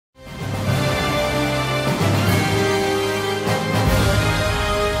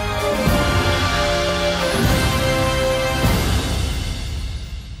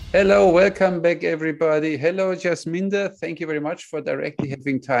Hello, welcome back, everybody. Hello, Jasminder. Thank you very much for directly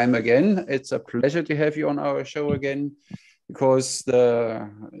having time again. It's a pleasure to have you on our show again because the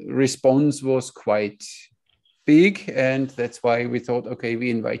response was quite big, and that's why we thought, okay, we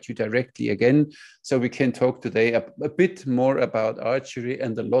invite you directly again so we can talk today a bit more about archery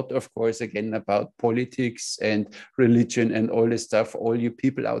and a lot, of course, again about politics and religion and all this stuff all you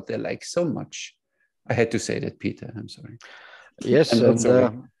people out there like so much. I had to say that, Peter. I'm sorry. Yes, I'm not and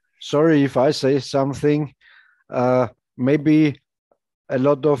sorry. sorry if I say something. Maybe a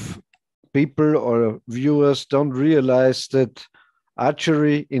lot of people or viewers don't realize that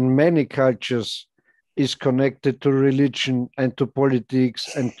archery in many cultures is connected to religion and to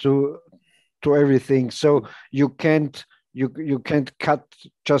politics and to everything. So you can't cut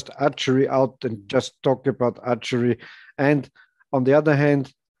just archery out and just talk about archery. And on the other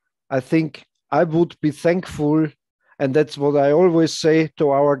hand, I think I would be thankful, and that's what I always say to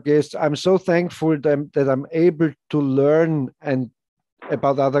our guests. I'm so thankful that I'm able to learn and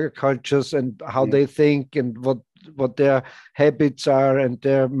about other cultures and how Yeah. they think and what their habits are and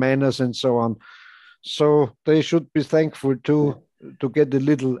their manners and so on. So they should be thankful to get a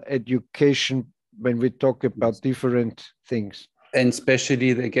little education when we talk about different things. And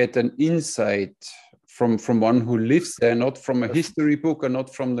especially they get an insight from one who lives there, not from a history book or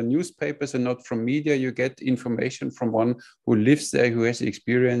not from the newspapers and not from media. You get information from one who lives there, who has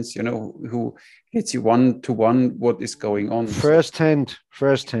experience, who gets you one to one what is going on. So First hand.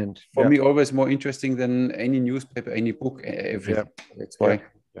 for Yeah, me, always more interesting than any newspaper, any book, everything. That's yeah, why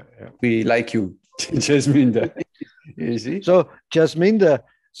yeah. we like you, Jasminder. You see? So, Jasminder,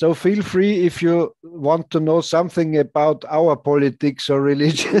 so feel free if you want to know something about our politics or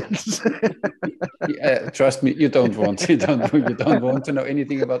religions. Yeah, trust me, you don't want you don't want to know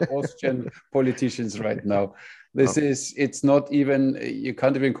anything about Austrian politicians right now. It's not even, you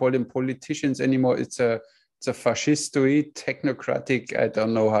can't even call them politicians anymore. It's a fascistoid, technocratic, I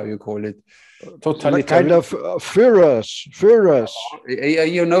don't know how you call it, Like kind totalitarian. of Führers. Yeah,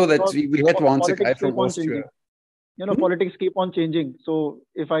 you know that Because we had once a guy politics from keep on Austria. changing. Hmm? Politics keep on changing. So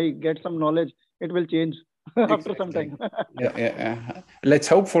if I get some knowledge, it will change after some Exactly. time. Yeah. Let's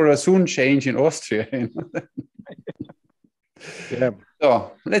hope for a soon change in Austria. Yeah.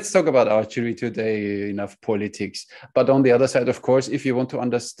 So let's talk about archery today, enough politics. But on the other side, of course, if you want to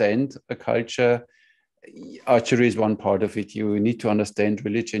understand a culture, archery is one part of it. You need to understand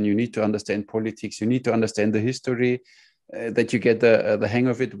religion, you need to understand politics, you need to understand the history, that you get the hang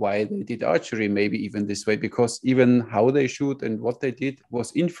of it, why they did archery, maybe even this way, because even how they shoot and what they did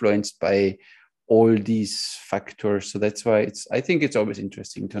was influenced by all these factors. So that's why I think it's always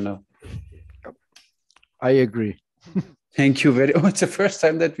interesting to know. I agree. Thank you very. Oh, it's the first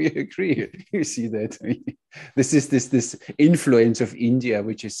time that we agree. You see that this is this influence of India,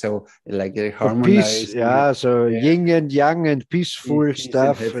 which is so like So peace, harmonized. yeah. So Yeah, yin and yang and peaceful peace and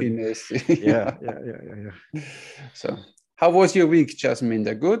stuff. And happiness. yeah, Yeah. yeah. So, how was your week,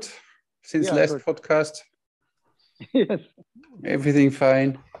 Jasminder? Good since Yeah, last good. podcast. Yes, Everything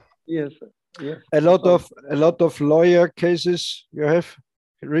fine. yes, yes. A It's lot all. of lawyer cases you have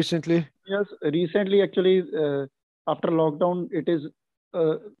recently. Yes, recently actually, after lockdown, it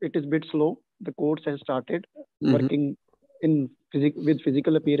is bit slow. The courts have started Mm-hmm, working with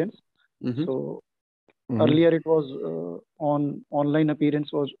physical appearance. mm-hmm, So Mhm, earlier it was on online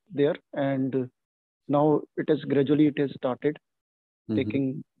appearance was there, and now it has started mm-hmm.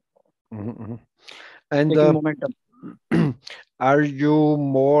 taking mhm, mhm. And taking momentum. are you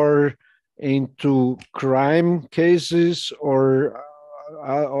more into crime cases or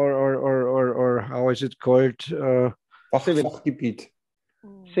how is it called? Civil, Fachgebiet.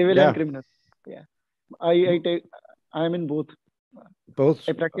 civil and Yeah, criminal. Yeah, I take. I'm in both. both.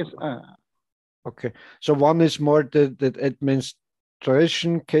 I practice. Okay, so one is more the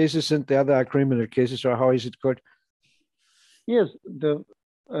administration cases, and the other are criminal cases, or how is it called? Yes,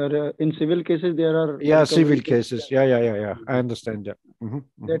 in civil cases there are Yeah, recovery civil cases. cases. Yeah. I understand. Yeah.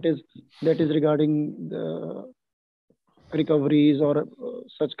 That is regarding the recoveries or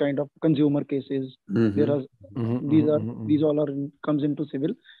such kind of consumer cases. There Mm-hmm. are these all comes into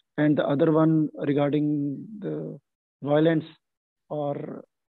civil, and the other one regarding the violence or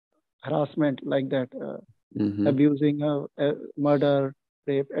harassment like that, Mm-hmm. abusing, murder,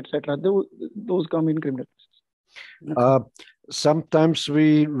 rape, etc. Those come in criminal cases. Okay. Sometimes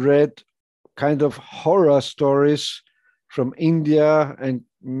we read kind of horror stories from India and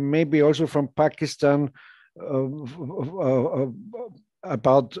maybe also from Pakistan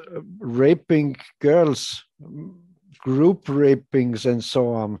about raping girls, group rapings, and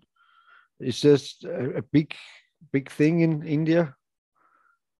so on. Is this a big thing in India?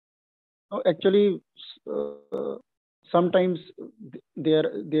 Actually, sometimes there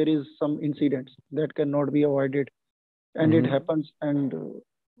is some incidents that cannot be avoided, and it happens, and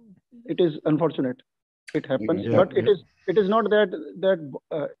it is unfortunate. It happens, but it is not that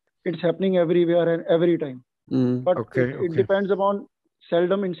it's happening everywhere and every time. But it depends upon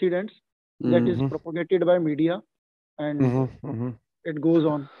seldom incidents that is propagated by media, and it goes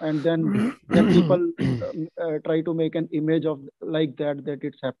on, and then people try to make an image of like that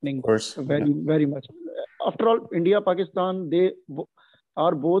it's happening very much. After all, India, Pakistan, they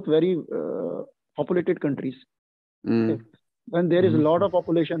are both very populated countries. When there is a lot of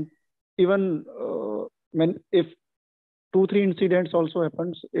population, even if 2-3 incidents also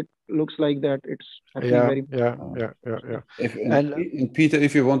happens, it looks like that it's happening And Peter,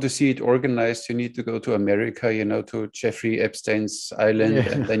 if you want to see it organized, you need to go to America, to Jeffrey Epstein's island,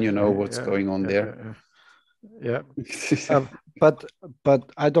 and then you know what's going on there. But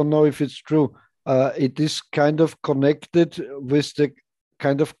I don't know if it's true. It is kind of connected with the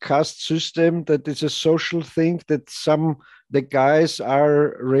kind of caste system, that is a social thing, that the guys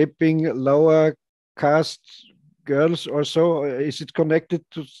are raping lower caste girls or so. Is it connected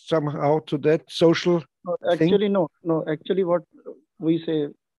to somehow to that social actually thing? No, actually what we say,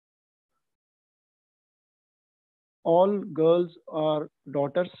 all girls are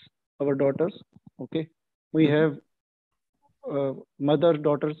our daughters. Okay, we have mother,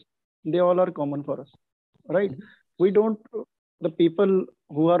 daughters, they all are common for us, right? We don't, the people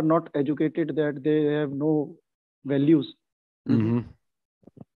who are not educated, that they have no values,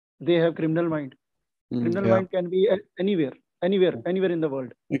 they have criminal mind. Criminal mind can be anywhere in the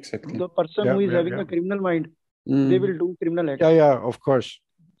world. Exactly. The person who is having a criminal mind, they will do criminal acts. Of course.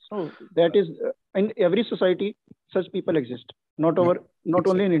 So that is, in every society, such people exist. Not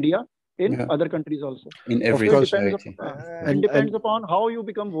only in India, in other countries also. In every society. It depends upon how you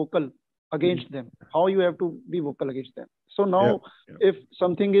become vocal against them, how you have to be vocal against them. So now, if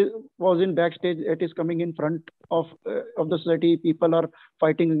something was in backstage, it is coming in front of the society, people are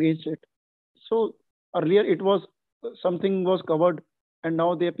fighting against it. So earlier it was, something was covered, and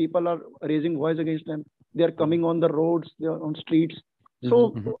now people are raising voice against them. They are coming on the roads, they are on streets.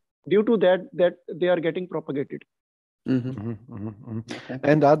 So due to that they are getting propagated.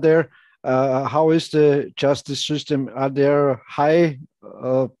 And are there, how is the justice system? Are there high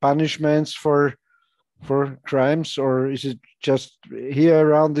punishments for crimes, or is it just here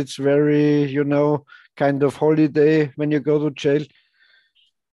around it's very, kind of holiday when you go to jail?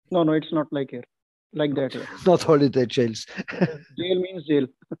 No, it's not like here, like that here. Not holiday jails. Jail means jail.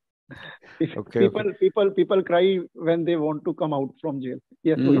 People cry when they want to come out from jail.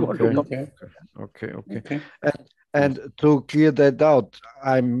 Yes, we want to come. Okay. And to clear that out,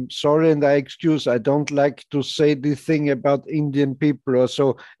 I'm sorry and I excuse, I don't like to say this thing about Indian people or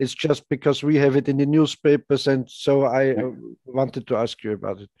so. It's just because we have it in the newspapers, and so I wanted to ask you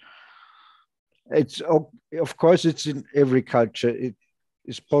about it. It's, of course, it's in every culture. It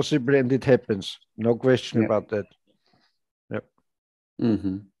is possible and it happens. No question about that.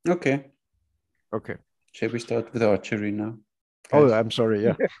 Okay. Shall we start with archery now? Oh, I'm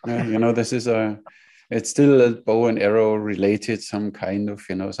sorry. This is it's still a bow and arrow related, some kind of,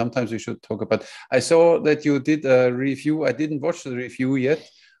 sometimes we should talk about. I saw that you did a review. I didn't watch the review yet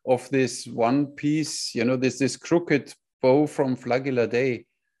of this one piece, this crooked bow from Flagella Day.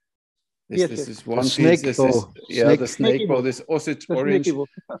 This is one piece. The snake bow, this osage orange.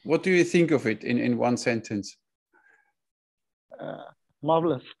 What do you think of it in one sentence?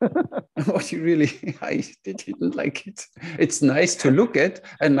 Marvelous. You really, I didn't like it. It's nice to look at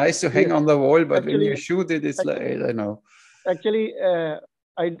and nice to hang on the wall, but when you shoot it, it's like, I don't know. Actually,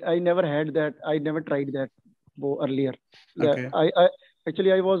 I never had that. I never tried that bow earlier. Okay.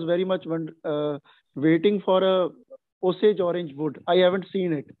 I was very much waiting for a osage orange wood. I haven't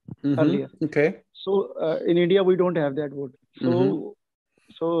seen it earlier. Okay. So in India, we don't have that wood.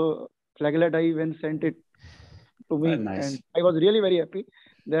 So Flagella Dye when sent it to me, nice. And I was really very happy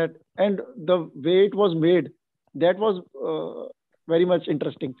that, and the way it was made, that was very much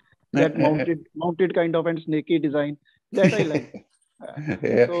interesting. That mounted kind of and snaky design that I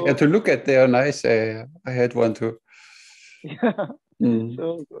like. To look at, they are nice. I had one too.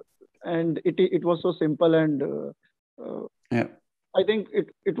 So, and it was so simple, and I think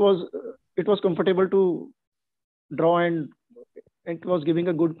it was comfortable to draw, and it was giving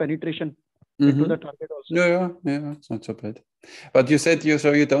a good penetration into the target also. Yeah, it's not so bad. But you said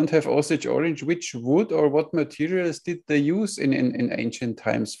you don't have osage orange. Which wood or what materials did they use in ancient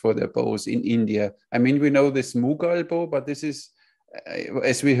times for their bows in India? I mean, we know this Mughal bow, but this is,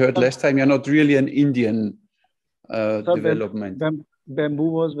 as we heard last time, you're not really an Indian development. bamboo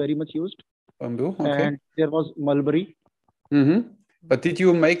was very much used, Bamboo, okay. and there was mulberry. But did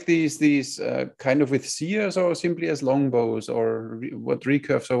you make these kind of with sears or simply as longbows, or what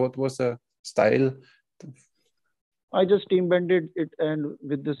recurves, or what was the style? I just steam bended it and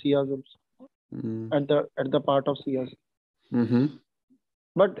with the sears also, at the part of sears.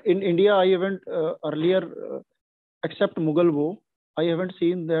 But in India, I haven't earlier, except Mughal bow, I haven't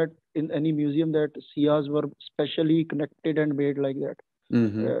seen that in any museum that sears were specially connected and made like that.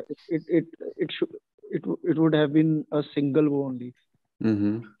 It would have been a single bow only.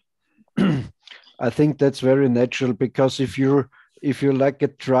 I think that's very natural, because if you're like a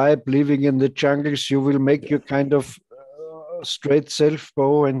tribe living in the jungles, you will make your kind of straight self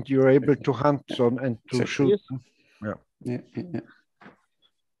bow, and you're able to hunt on and to shoot. Yes. Yeah.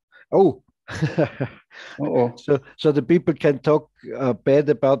 Oh. So the people can talk bad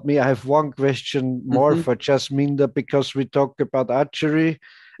about me. I have one question more for Jasminder, because we talk about archery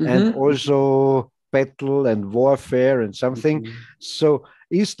and also battle and warfare and something. So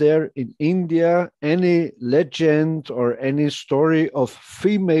is there in India any legend or any story of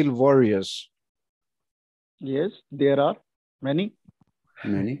female warriors? Yes, there are many.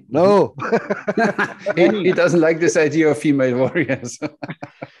 Many? No. He doesn't like this idea of female warriors.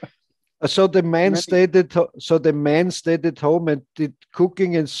 So the man stayed at home and did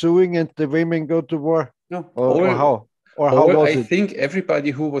cooking and sewing, and the women go to war. No, or how? Or how was it? I think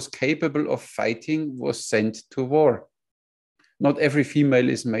everybody who was capable of fighting was sent to war. Not every female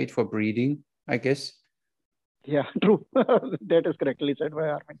is made for breeding, I guess. Yeah, true. That is correctly said by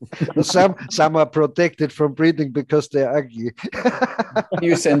Armin. Some are protected from breeding because they're ugly.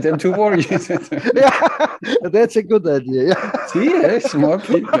 You send them to war. Yeah, that's a good idea. Yeah. See, yes, more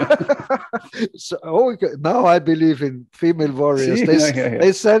people. So, now I believe in female warriors. See?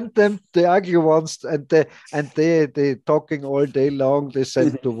 They send them, the ugly ones, and they talking all day long. They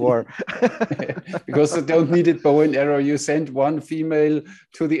send to war. Because they don't need it bow and arrow. You send one female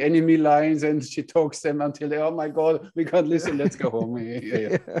to the enemy lines, and she talks them until they, oh my God, we can't listen, let's go home.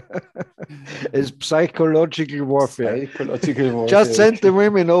 It's psychological warfare. Just Just send the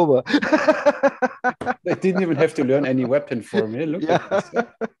women over. They didn't even have to learn any weapon form. Yeah, look at this.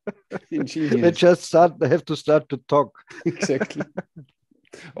 Ingenious. They just have to start to talk. Exactly.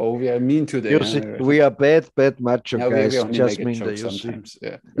 Oh, we are mean today. You see, we are bad macho guys. Jasminder, sometimes.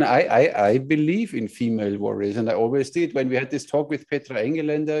 Yeah. No, I believe in female warriors, and I always did. When we had this talk with Petra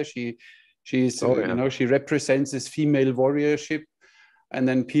Engeländer, she's she represents this female warriorship, and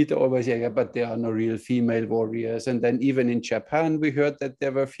then Peter always but there are no real female warriors. And then even in Japan we heard that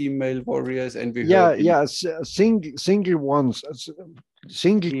there were female warriors, and we heard single ones,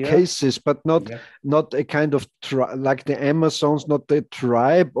 single cases, but not a kind of like the Amazons, not the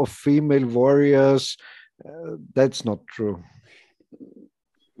tribe of female warriors. That's not true.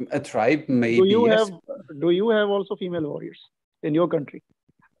 A tribe, maybe. Do you have also female warriors in your country?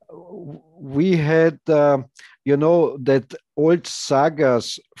 We had that old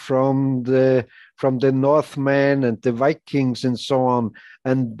sagas from the Northmen and the Vikings and so on,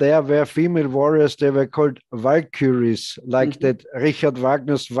 and there were female warriors. They were called Valkyries, like that Richard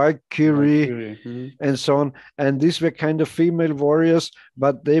Wagner's Valkyrie. And so on. And these were kind of female warriors,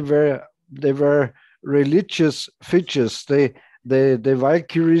 but they were religious figures. The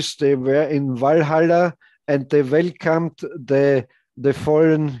Valkyries, they were in Valhalla, and they welcomed the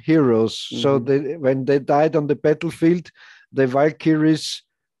fallen heroes. So when they died on the battlefield, the Valkyries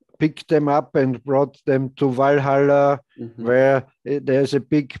picked them up and brought them to Valhalla, where there's a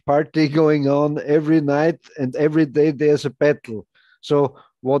big party going on every night, and every day there's a battle. So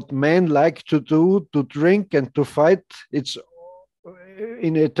what men like to do, to drink and to fight, it's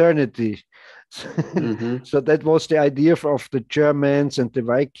in eternity. So that was the idea of the Germans and the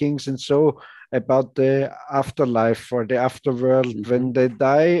Vikings, and so about the afterlife or the afterworld. When they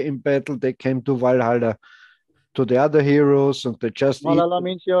die in battle, they came to Valhalla, to the other heroes, and they just Valhalla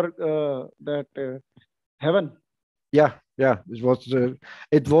means your heaven. Yeah.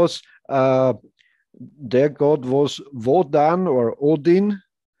 It was their god was Wodan or Odin,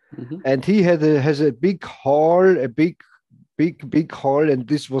 and he has a big hall, a big hall, and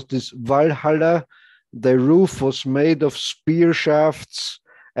this was this Valhalla. The roof was made of spear shafts,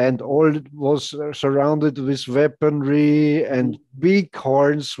 and all was surrounded with weaponry and big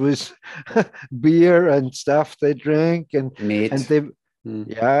horns with beer and stuff they drank, and the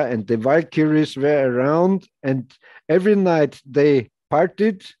Valkyries were around, and every night they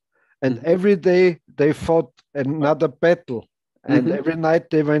partied, and every day they fought another battle, and every night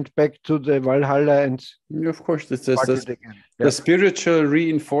they went back to the Valhalla, and of course this is the spiritual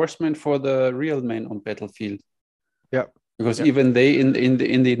reinforcement for the real men on battlefield. Yeah. Because even they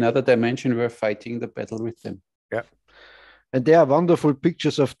in the another dimension were fighting the battle with them. Yeah. And there are wonderful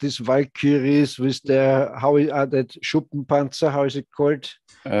pictures of these Valkyries with their, how are that Schuppenpanzer, how is it called?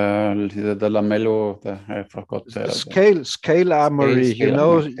 The lamello, I forgot. Scale armory, scale you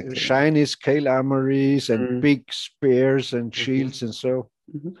know, armory. shiny scale armories and big spears and shields and so.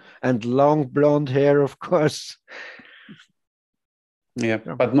 And long blonde hair, of course. Yeah,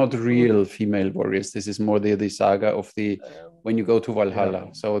 but not real female warriors. This is more the saga of the when you go to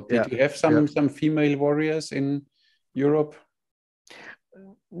Valhalla. So did you have some female warriors in Europe?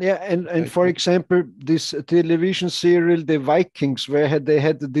 Yeah, and for example, this television serial, The Vikings, where they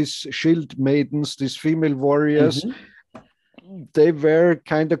had these shield maidens, these female warriors, they were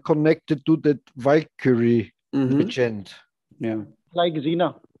kind of connected to that Valkyrie legend. Yeah. Like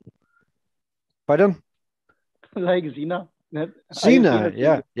Xena. Pardon? Like Xena. Xena,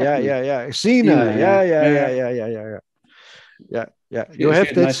 yeah. Xena, yeah. You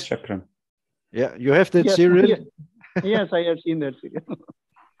have that nice chakra. Yeah, you have that serial. Yes, I have seen that serial.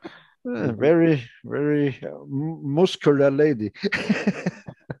 Very, very muscular lady.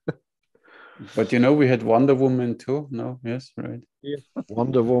 But you know, we had Wonder Woman too. No, yes, right. Yes.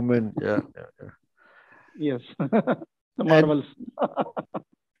 Wonder Woman, yeah. Yes, the Marvels.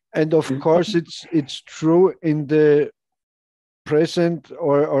 And of course, it's true in the present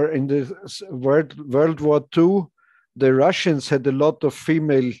or in the World War II. The Russians had a lot of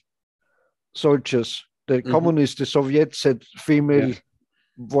female soldiers. The communists, the Soviets had female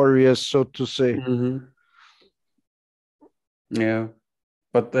warriors, so to say. Yeah,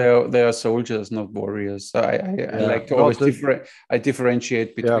 but they are soldiers, not warriors. So I like to always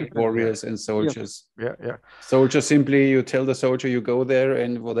differentiate between warriors and soldiers. Yeah. Soldier, simply you tell the soldier you go there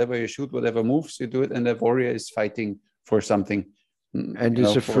and whatever you shoot, whatever moves you do it, and the warrior is fighting for something. And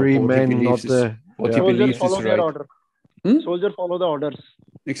he's a free man, not a. What he believes is right. Order. Soldiers follow the orders.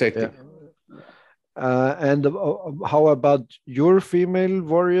 Exactly. And how about your female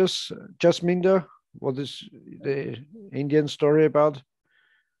warriors, Jasminder? What is the Indian story about?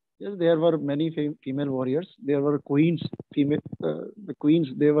 Yes, there were many female warriors. There were queens, the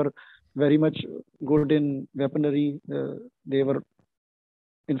queens. They were very much good in weaponry. They were,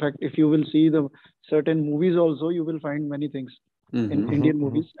 in fact, if you will see the certain movies also, you will find many things in Indian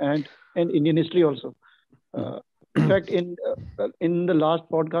movies and Indian history also. In fact, in the last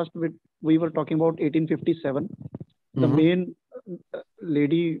podcast, we were talking about 1857. The main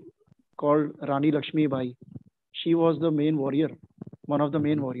lady called Rani Lakshmi Bai. She was the main warrior, one of the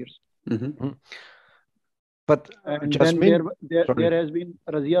main warriors. But and then there has been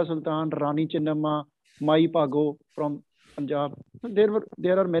Razia Sultan, Rani Chinnamma, Mai Pago from Punjab.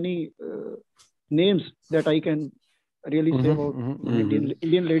 There are many names that I can really say about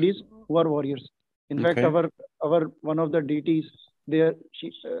Indian ladies who are warriors. In fact, our one of the deities there,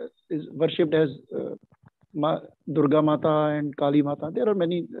 she is worshipped as Durga Mata and Kali Mata. There are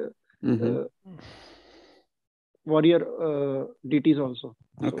many warrior deities also.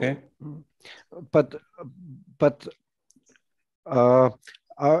 Okay. But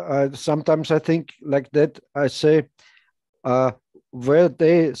sometimes I think like that. I say,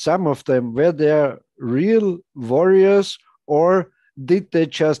 some of them were they real warriors, or did they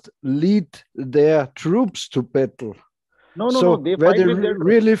just lead their troops to battle? No. They were they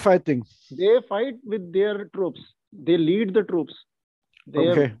really fighting? They fight with their troops. They lead the troops.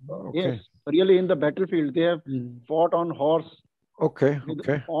 Okay. Yes, really in the battlefield. They have fought on horse. Okay.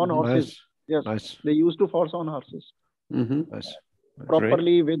 On horses. Nice. Yes. Nice. They used to force on horses. Nice.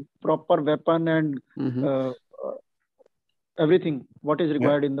 Properly with proper weapon and everything what is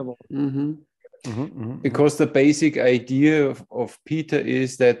required in the war. Because the basic idea of Peter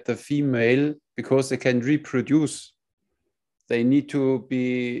is that the female, because they can reproduce, they need to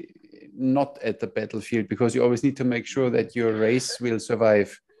be not at the battlefield, because you always need to make sure that your race will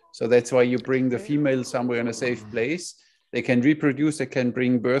survive. So that's why you bring the female somewhere in a safe place. They can reproduce, they can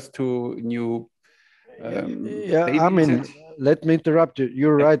bring birth to new babies. I mean, let me interrupt you.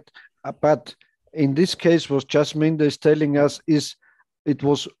 You're right. But in this case, what Jasminder is telling us is it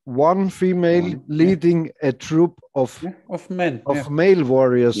was one female leading a troop of men, male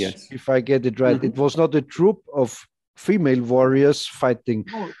warriors, yes. If I get it right. It was not a troop of female warriors fighting.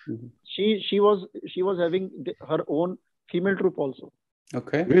 No. She was having her own female troop also.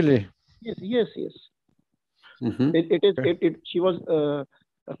 Okay. Really? Yes. She was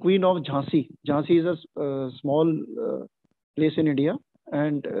a queen of Jhansi. Jhansi is a small place in India,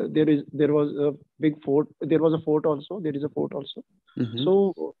 and there was a big fort. There was a fort also. There is a fort also.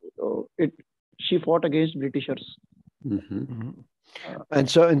 So she fought against Britishers. And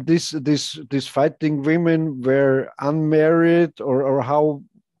so, and these fighting women were unmarried, or how,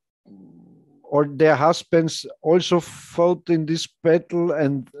 or their husbands also fought in this battle,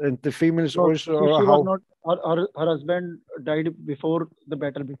 and the females No, also, or she was how? not. Her husband died before the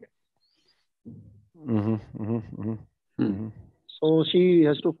battle began. So she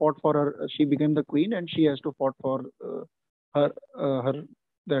has to fought for her. She became the queen, and she has to fought for her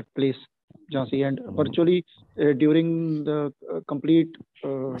that place, Jhansi. And virtually during the complete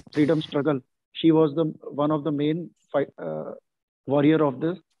freedom struggle, she was the one of the main warrior of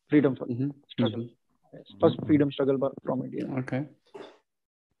the freedom struggle. First freedom struggle from India. Okay.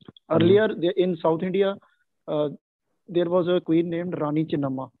 Earlier in South India, there was a queen named Rani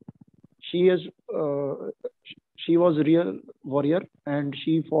Chinnamma. She was a real warrior, and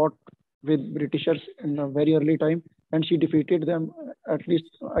she fought with Britishers in a very early time, and she defeated them at least,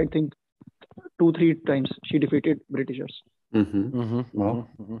 I think, 2-3 times. She defeated Britishers. Wow.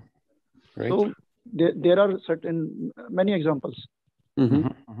 Great. So there are many examples.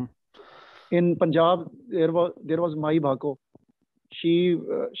 In Punjab, there was Mai Bhako. She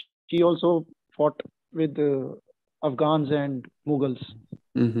also fought with Afghans and Mughals.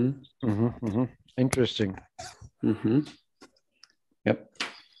 Interesting. Yep.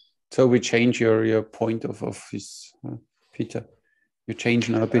 So we change your point of this, Peter. You change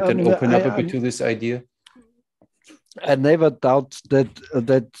now a bit and open up a bit to this idea. I never doubt that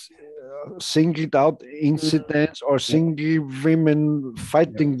singled out incidents or single women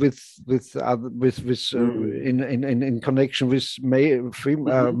fighting with in connection with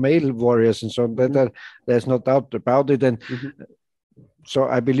male warriors and so on. That there's no doubt about it, and so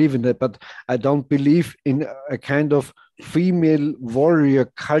I believe in that. But I don't believe in a kind of female warrior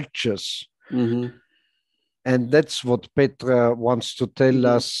cultures. And that's what Petra wants to tell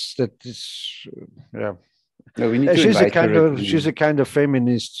us. That is, yeah. No, we need to she's a kind of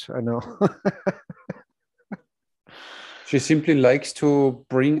feminist, I know. She simply likes to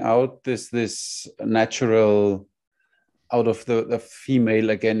bring out this natural out of the female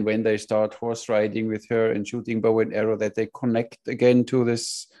again when they start horse riding with her and shooting bow and arrow, that they connect again to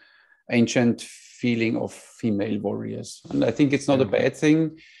this ancient feeling of female warriors. And I think it's not a bad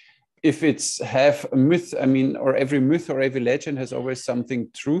thing if it's half a myth. I mean, or every myth or every legend has always something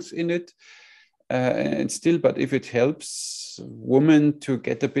truth in it. And still, but if it helps women to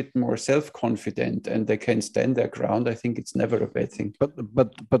get a bit more self-confident and they can stand their ground, I think it's never a bad thing.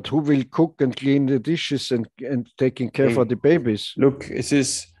 But who will cook and clean the dishes and taking care for the babies? Look,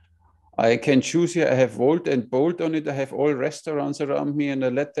 I can choose here. I have Volt and Bolt on it. I have all restaurants around me, and I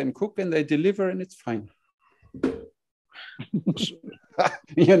let them cook and they deliver, and it's fine.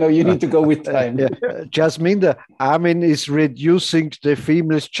 You need to go with time. Jasminder, Armin is reducing the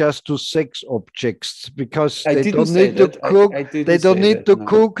females just to sex objects because they don't need to cook. They don't need to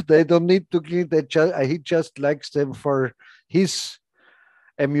cook. They don't need to clean. He just likes them for his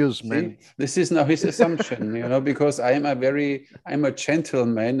amusement. See, this is now his assumption, because I'm a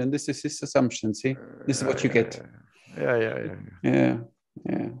gentleman, and this is his assumption. See, this is what you get. Yeah.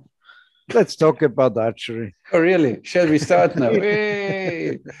 Let's talk about archery. Oh, really? Shall we start now?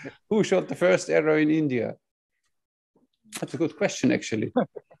 Hey! Who shot the first arrow in India? That's a good question, actually.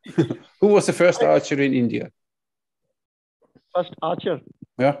 Who was the first archer in India? First archer?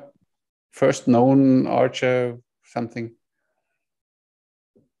 Yeah. First known archer, something.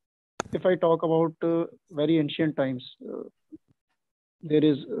 If I talk about very ancient times, there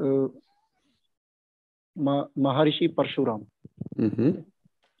is Maharishi Parshuram.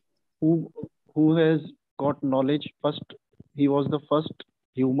 Who has got knowledge first. He was the first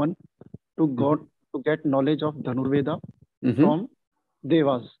human to get knowledge of Dhanurveda from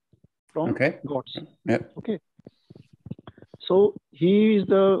Devas, from gods. Yeah. Okay. So he is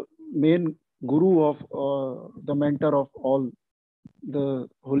the main guru of the mentor of all the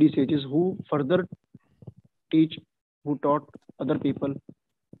holy sages who further taught other people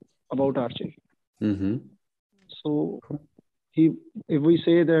about archery. So if we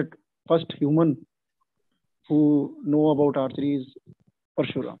say that first human who know about archery is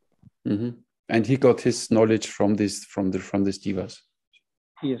Parshuram. And he got his knowledge from these devas.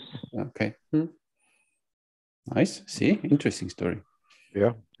 Yes. Okay. Nice. See, interesting story.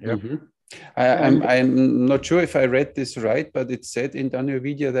 Yeah. I'm not sure if I read this right, but it said in Daniel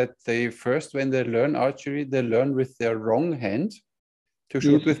video that they first, when they learn archery, they learn with their wrong hand to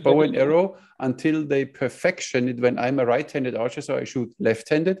shoot with bow and arrow until they perfection it. When I'm a right-handed archer, so I shoot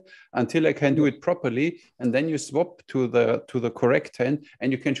left-handed until I can do it properly, and then you swap to the correct hand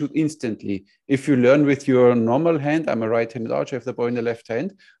and you can shoot instantly. If you learn with your normal hand, I'm a right-handed archer, I have the bow in the left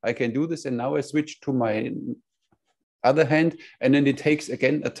hand, I can do this, and now I switch to my other hand, and then it takes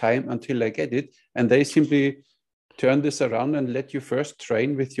again a time until I get it. And they simply turn this around and let you first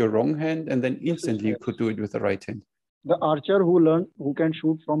train with your wrong hand, and then instantly you could do it with the right hand. The archer who can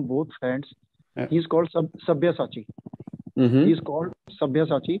shoot from both hands, he's called Sabyasachi. He's called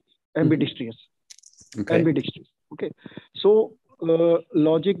Sabyasachi, ambidextrous. Ambidextrous. Okay. So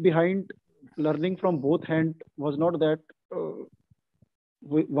logic behind learning from both hands was not that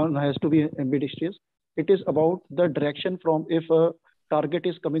one has to be ambidextrous. It is about the direction from if a target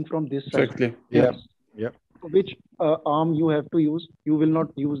is coming from this side. Exactly. Yeah. Yeah. Which arm you have to use. You will not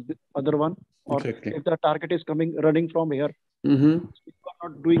use the other one. Or if the target is running from here, you are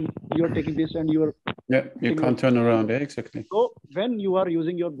not doing. You are taking this and you are. You can't turn around. Yeah, exactly. So when you are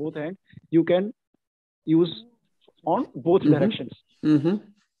using your both hands, you can use on both directions.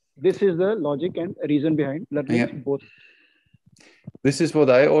 This is the logic and reason behind learning both. This is what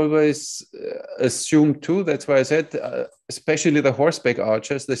I always assume too. That's why I said, especially the horseback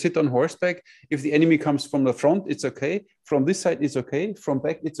archers, they sit on horseback. If the enemy comes from the front, it's okay. From this side, it's okay. From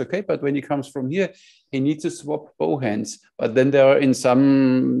back, it's okay. But when he comes from here, he needs to swap bow hands. But then there are in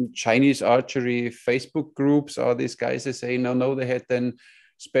some Chinese archery Facebook groups, or these guys, they say, no, they had then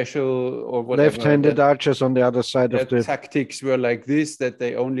special or whatever. Left-handed archers on the other side of the tactics were like this, that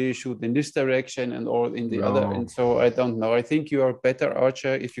they only shoot in this direction and or in the other. And so I don't know. I think you are a better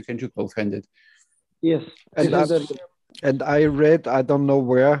archer if you can shoot both-handed. Yes. And I read, I don't know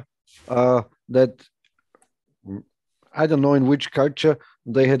where, that I don't know in which culture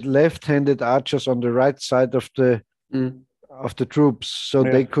they had left-handed archers on the right side of the troops, so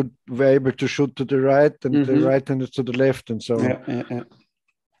they were able to shoot to the right and the right-handed to the left, and so on.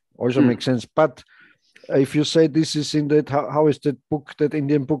 Also makes sense. But if you say this is in that, how is that book, that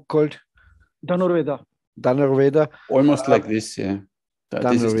Indian book called? Dhanurveda. Dhanurveda. Almost like this, yeah.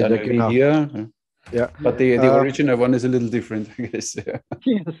 This is Dhanurveda here. Yeah. But the original one is a little different, I guess.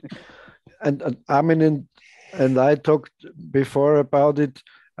 Yes. And Armin and I talked before about it.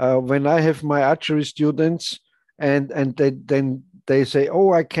 When I have my archery students and they say,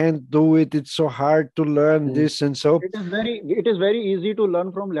 "Oh, I can't do it. It's so hard to learn this and so." It is very easy to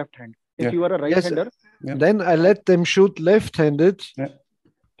learn from left hand. If you are a right-hander, then I let them shoot left-handed,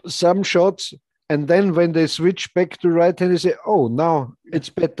 some shots, and then when they switch back to right-handed, they say, "Oh, now it's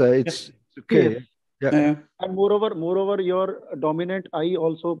better. It's okay." Yeah. And moreover, your dominant eye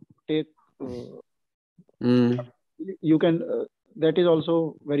also take. You can. That is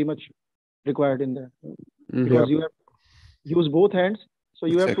also very much required in that because you have use both hands, so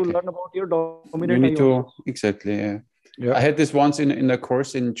you have to learn about your dominant eye also. Exactly. Yeah. I had this once in a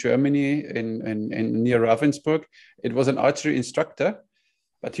course in Germany, in near Ravensburg. It was an archery instructor,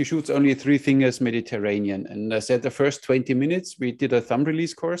 but he shoots only 3 fingers Mediterranean. And I said the first 20 minutes, we did a thumb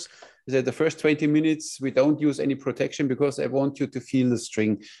release course. I said the first 20 minutes, we don't use any protection because I want you to feel the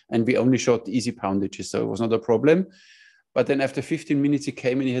string. And we only shot easy poundages, so it was not a problem. But then after 15 minutes, he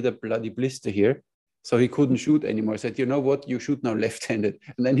came and he had a bloody blister here. So he couldn't shoot anymore. I said, you know what, you shoot now left-handed.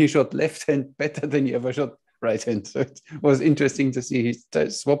 And then he shot left hand better than he ever shot right hand. So it was interesting to see. He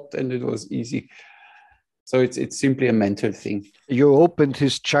swapped and it was easy. So it's simply a mental thing. You opened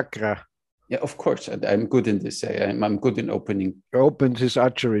his chakra. Yeah, of course. I'm good in this. I'm good in opening. You opened his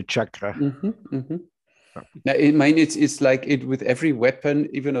archery chakra. Now, I mean, it's like it with every weapon,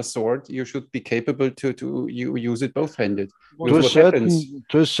 even a sword, you should be capable to use it both-handed. To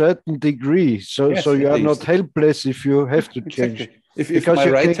a certain degree. So you are not helpless if you have to change. If my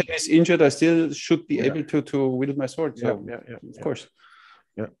right hand is injured, I still should be able to wield my sword. So, of course.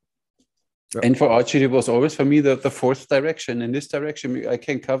 And for archery, it was always for me the fourth direction. In this direction, I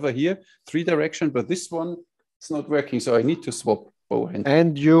can cover here 3 directions, but this one is not working. So I need to swap bow hand.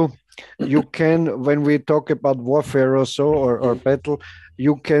 And you can, when we talk about warfare or so, or battle,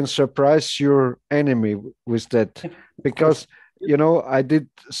 you can surprise your enemy with that. Because, I did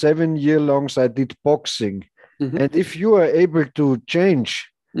 7 year longs, I did boxing. And if you are able to change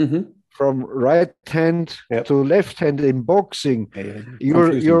from right hand to left hand in boxing,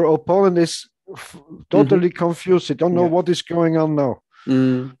 your opponent is totally confused. They don't know what is going on now.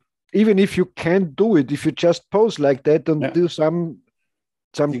 Even if you can't do it, if you just pose like that and do some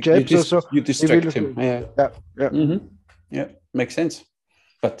jabs or so, you distract him. Makes sense.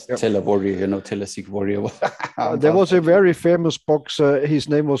 But tell a warrior, tell a Sikh warrior. There was a very famous boxer. His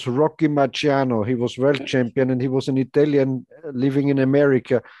name was Rocky Marciano. He was world champion, and he was an Italian living in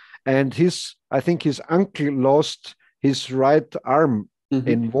America. And I think his uncle lost his right arm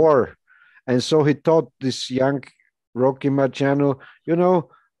in war. And so he taught this young Rocky Marciano,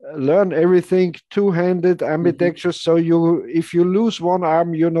 learn everything two-handed ambidextrous. So if you lose one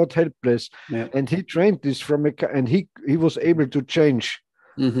arm, you're not helpless. Yeah. And he trained this and he was able to change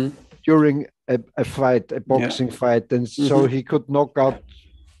during a fight, a boxing fight, and so he could knock out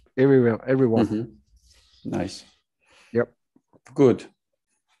everyone. Nice. Yep. Good.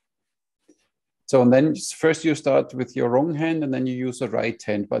 So and then first you start with your wrong hand and then you use the right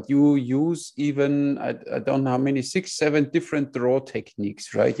hand, but you use even, I don't know how many, 6, 7 different draw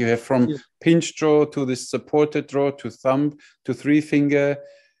techniques, right? You have from pinch draw to this supported draw to thumb to 3-finger.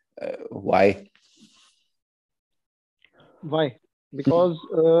 Why? Why? Because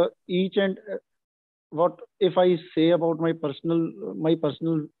each and what if I say about my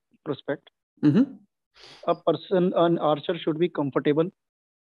personal prospect, an archer should be comfortable.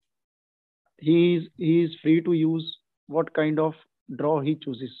 He is free to use what kind of draw he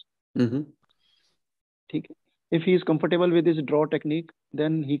chooses. If he is comfortable with his draw technique,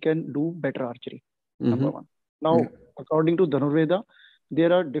 then he can do better archery. Number one. Now, according to Dhanurveda,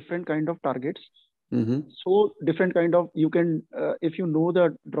 there are different kind of targets. So different kind of, you can, if you know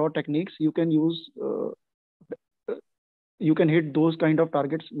the draw techniques, you can use, you can hit those kind of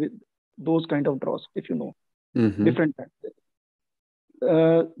targets with those kind of draws, if you know. Different types.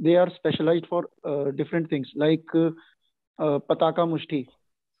 They are specialized for different things, like Pataka Mushti,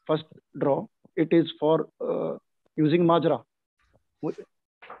 first draw. It is for using Majra.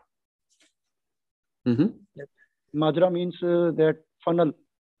 Majra means that funnel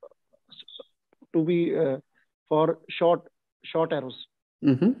to be for short arrows.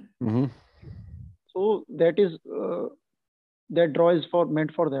 So that is that draw is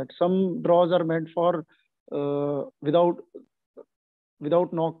meant for that. Some draws are meant for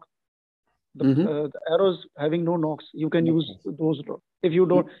without knock. The arrows having no knocks, you can use those draws. If you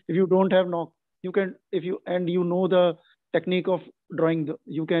don't have knock, you can, you know the technique of drawing,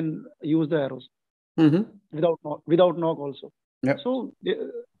 you can use the arrows without knock also. So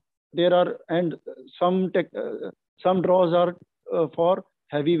there are, and some draws are for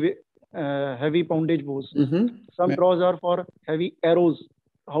heavy poundage bows. Some draws are for heavy arrows,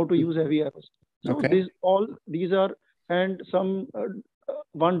 how to use heavy arrows. So these are, and some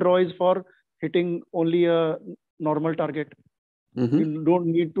one draw is for hitting only a normal target. You don't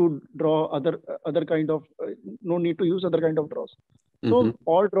need to draw other kind of, no need to use other kind of draws. So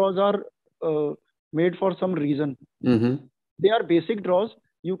all draws are made for some reason. They are basic draws.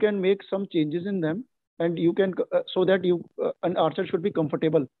 You can make some changes in them, and you can so that an archer should be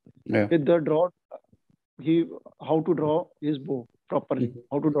comfortable with the draw. How to draw his bow properly,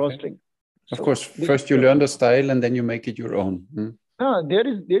 how to draw string. Of course, first you learn the style and then you make it your own. There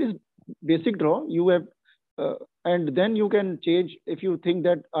is basic draw. You have, and then you can change if you think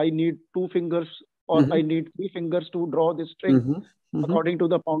that I need 2 fingers or I need 3 fingers to draw this string according to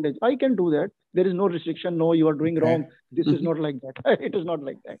the poundage. I can do that. There is no restriction. No, you are doing wrong. This is not like that. It is not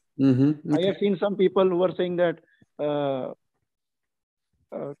like that. I have seen some people who are saying that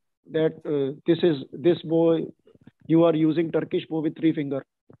this bow, you are using Turkish bow with 3 finger.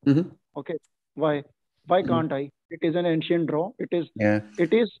 Okay, why can't I? It is an ancient draw. It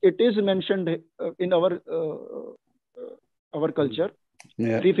is mentioned in our culture.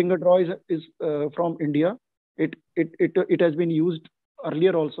 3-finger draw is from India. It has been used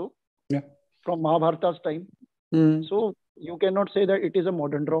earlier also, from Mahabharata's time. So you cannot say that it is a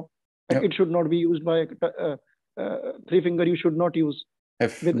modern draw. It should not be used by 3-finger. You should not use. I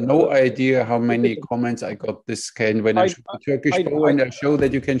have no idea how many comments I got this can when I shoot the Turkish bow and I show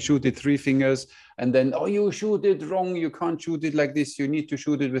that you can shoot it 3 fingers, and then, oh, you shoot it wrong. You can't shoot it like this. You need to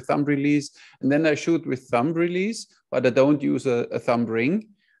shoot it with thumb release. And then I shoot with thumb release, but I don't use a thumb ring.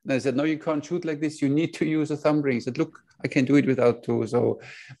 And I said, no, you can't shoot like this. You need to use a thumb ring. I said, look, I can do it without 2. So,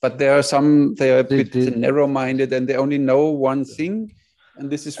 but there are some, they are a bit narrow-minded and they only know one thing.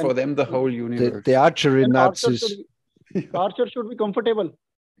 And this is for them the whole universe. The archery Nazis. Archer should be comfortable.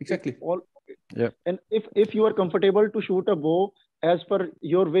 Exactly. And if you are comfortable to shoot a bow as per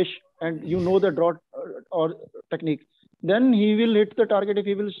your wish and you know the draw or technique, then he will hit the target. If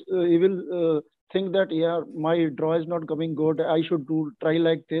he will think that my draw is not coming good, I should try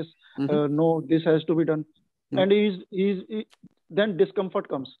like this. No, this has to be done, and then discomfort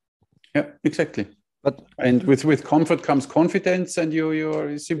comes. Yeah, exactly. And with comfort comes confidence, and you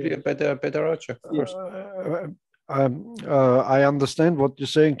are simply a better archer. Of course. I understand what you're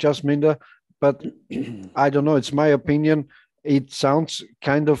saying, Jasminder, but I don't know. It's my opinion. It sounds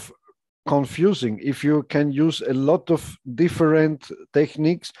kind of confusing if you can use a lot of different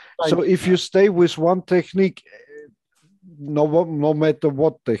techniques. So if you stay with one technique, no matter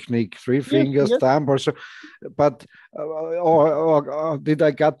what technique, three fingers, thumb, or so. But or did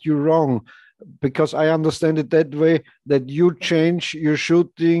I get you wrong? Because I understand it that way, that you change your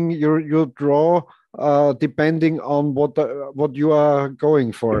shooting, your draw, depending on what you are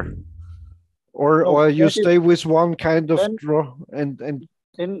going for, or you stay with one kind of draw and.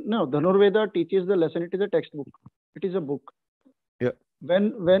 No, Dhanurveda teaches the lesson. It is a textbook. It is a book. Yeah.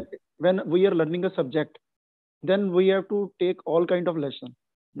 When we are learning a subject, then we have to take all kind of lesson,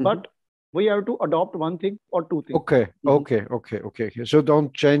 but we have to adopt one thing or two things. Okay. So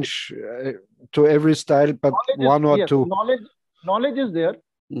don't change to every style, but one or two. Knowledge is there.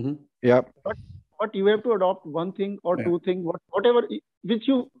 Yeah. But you have to adopt one thing or two things, whatever which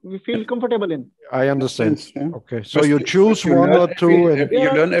you feel comfortable in. I understand. Okay, so you choose one or two, and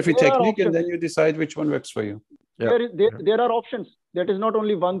you learn every technique, and then you decide which one works for you. There are options. That is not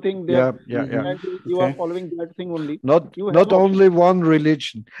only one thing there. And you are following that thing only. Not only one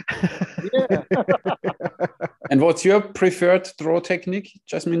religion. Yeah. And what's your preferred draw technique,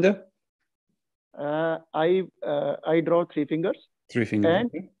 Jasminder? I draw three fingers. Three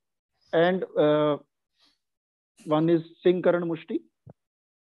fingers. And one is Singh Karan Mushti.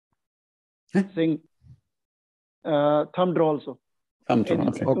 Singh thumb draw also. Thumb draw.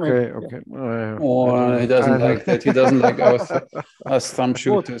 Okay. He doesn't like that. He doesn't like us thumb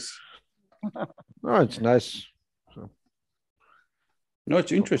shooters. No, it's nice. No,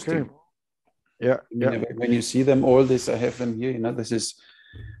 it's interesting. Okay. Yeah. When you see them all, I have them here. This is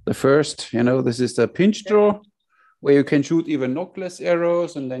the first. This is the pinch draw, where you can shoot even knockless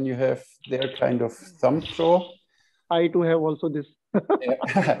arrows, and then you have their kind of thumb draw. I too have also this.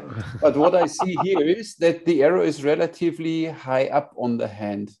 But what I see here is that the arrow is relatively high up on the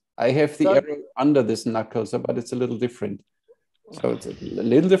hand. I have the arrow under this knuckle, but it's a little different. So it's a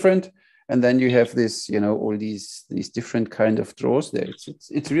little different. And then you have this, all these different kind of draws there.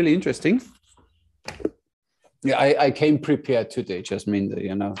 It's really interesting. Yeah, I came prepared today, Jasminder,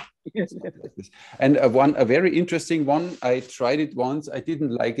 Yes. And a very interesting one, I tried it once, I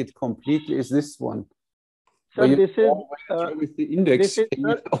didn't like it completely, is this one. Sir, this is with the index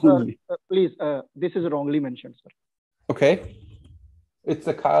only. Please, this is wrongly mentioned, sir. Okay. It's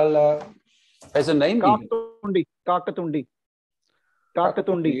a Kala, as a name. Kakatundi.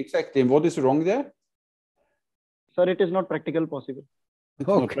 Exactly. And what is wrong there? Sir, it is not practical possible.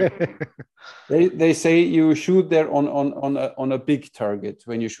 Okay. They say you shoot there on a big target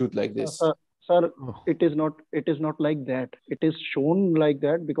when you shoot like this. Sir, it is not like that. It is shown like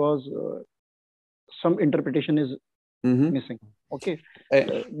that because some interpretation is missing. Okay.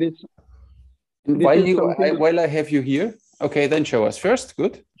 While I have you here, okay, then show us first.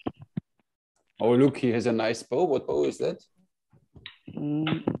 Good. Oh, look, he has a nice bow. What bow is that?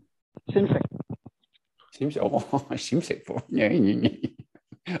 Simsek. Simsek.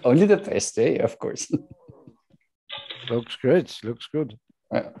 Only the best, of course. Looks great. Looks good.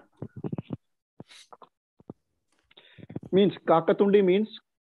 Means Kakatundi means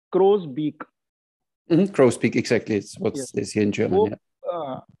crow's beak. Crow's beak, exactly. It's what's this here in German.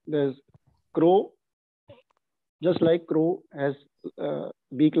 There's crow, just like crow has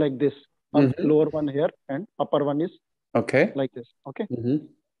beak like this. Lower one here and upper one is like this. Okay.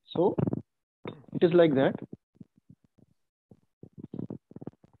 So it is like that.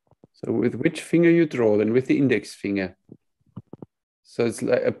 So with which finger you draw? Then with the index finger. So it's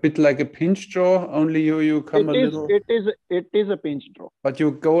like a bit like a pinch draw, only you come a little. It is a pinch draw. But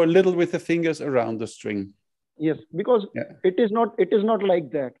you go a little with the fingers around the string. Yes, because it is not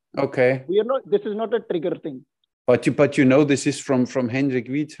like that. Okay. This is not a trigger thing. But this is from Henrik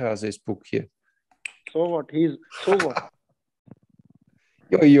Wiethase's book here. So what? So what?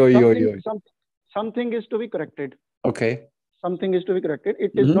 Something is to be corrected. Okay. Something is to be corrected.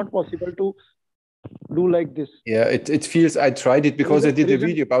 It is not possible to do like this. Yeah, it feels, I tried it because I did a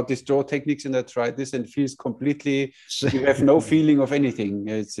video about this draw techniques and I tried this and it feels completely, you have no feeling of anything.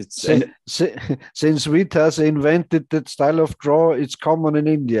 Since Vitas invented that style of draw, it's common in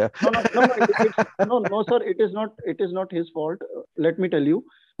India. No, sir, it is not his fault. Let me tell you.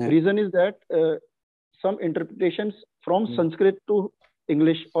 Reason is that some interpretations from Sanskrit to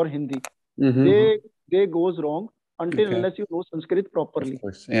English or Hindi, they goes wrong unless you know Sanskrit properly. Of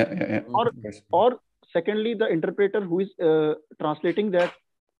course. Yeah. Or secondly, the interpreter who is translating that,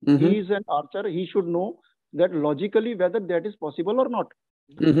 he is an archer. He should know that logically whether that is possible or not.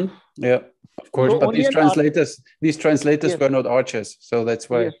 Yeah, of course. So but these translators were not archers, so that's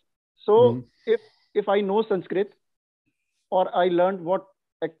why. Yes. So if I know Sanskrit or I learned what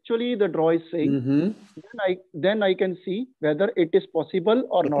actually the draw is saying, then I can see whether it is possible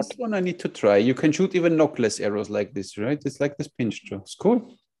or not. This one I need to try. You can shoot even knockless arrows like this, right? It's like this pinch draw. It's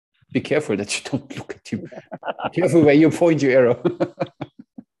cool. Be careful that you don't look at you. Be careful where you point your arrow.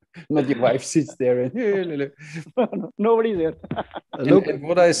 Not your wife sits there and Nobody's there. And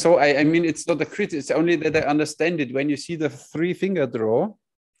what I saw, I mean, it's not a critic. It's only that I understand it. When you see the 3-finger draw,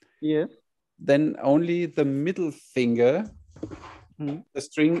 Yes. then only the middle finger, the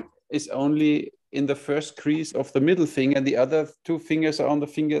string is only in the first crease of the middle finger, and the other 2 fingers are on the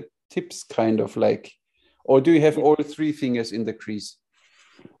fingertips, kind of like. Or do you have all 3 fingers in the crease?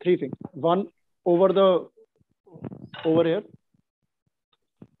 3 fingers. One over here.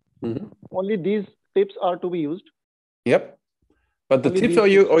 Only these tips are to be used. Yep. But the Only tips, these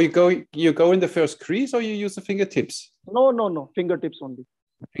or you go in the first crease, or you use the fingertips? No. Fingertips only.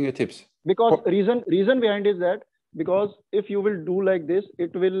 Fingertips. Because reason behind is that because if you will do like this,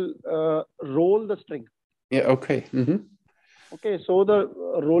 it will roll the string. Yeah. Okay. Okay. So the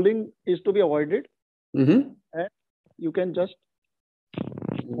rolling is to be avoided, and you can just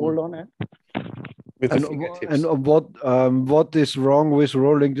hold on and. With the fingertips. And what is wrong with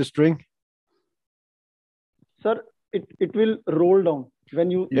rolling the string? Sir, it will roll down when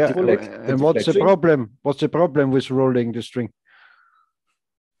you pull it. And what's the problem? What's the problem with rolling the string?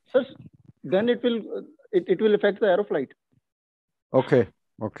 Sir, then it will affect the arrow flight. Okay.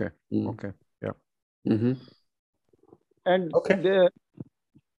 Yeah. And okay.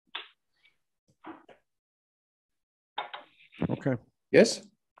 Yes.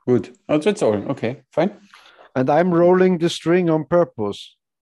 Good. Oh, that's all. Okay. Fine. And I'm rolling the string on purpose.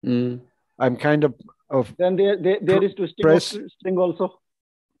 I'm kind of. Then there is twisting of string also.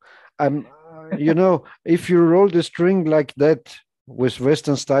 I'm. If you roll the string like that with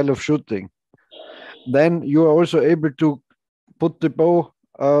Western style of shooting, then you are also able to put the bow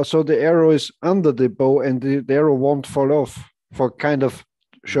so the arrow is under the bow and the arrow won't fall off for kind of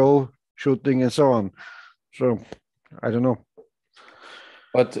show shooting and so on. So I don't know.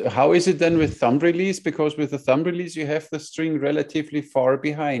 But how is it then with thumb release? Because with the thumb release, you have the string relatively far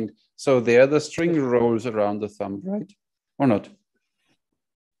behind. So there the string rolls around the thumb, right? Or not?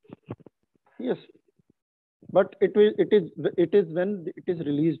 Yes. But it is when it is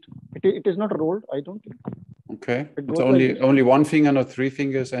released. It is not rolled, I don't think. Okay. It's only 1 finger, not 3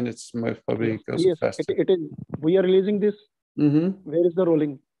 fingers, and it's most probably goes faster. It is. We are releasing this. Where is the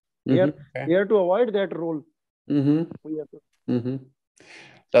rolling? We are to avoid that roll. We have to.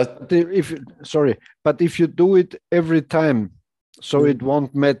 But if you do it every time, so it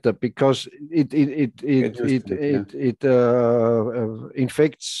won't matter because it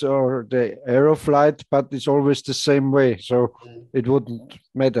infects or the arrow flight, but it's always the same way, so it wouldn't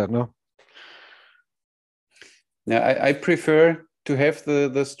matter, no? Yeah, I prefer to have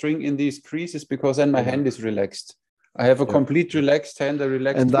the string in these creases because then my hand is relaxed. I have a complete relaxed hand, a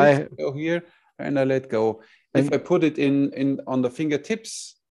relaxed wrist, go here, and I let go. If I put it in on the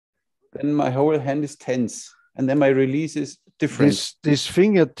fingertips, then my whole hand is tense, and then my release is different. This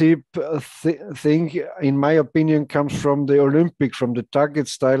fingertip thing, in my opinion, comes from the Olympic, from the target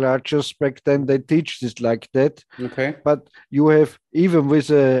style archers. Back then, they teach this like that. Okay. But you have, even with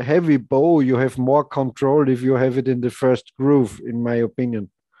a heavy bow, you have more control if you have it in the first groove, in my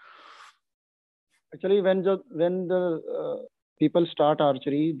opinion. Actually, when the people start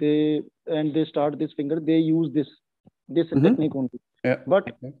archery, they start this finger, they use this technique only. Yeah.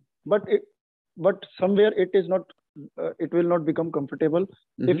 But somewhere it is not. It will not become comfortable.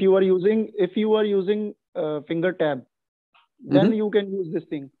 If you are using finger tab, then you can use this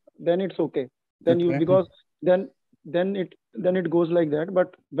thing. Then it's okay. Because then it goes like that.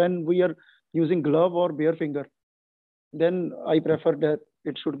 But when we are using glove or bare finger, then I prefer that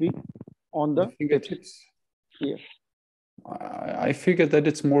it should be on the fingertips. Yes. I figured that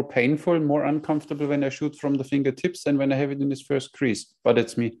it's more painful, more uncomfortable when I shoot from the fingertips than when I have it in this first crease. But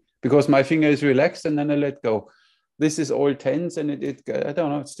it's me, because my finger is relaxed and then I let go. This is all tense and it I don't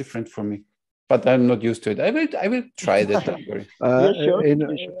know, it's different for me. But I'm not used to it. I will try that. Don't worry.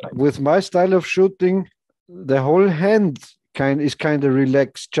 With my style of shooting, the whole hand is kind of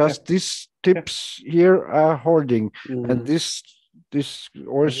relaxed. Just these tips here are holding, and this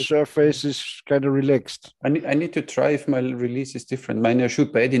whole surface is kind of relaxed. I need to try if my release is different. Mine I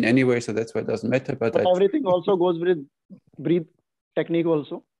shoot bad in anyway, so that's why it doesn't matter. But everything also goes with breathe technique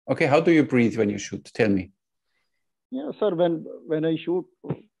also. Okay, how do you breathe when you shoot? Tell me. Yeah, sir. When I shoot,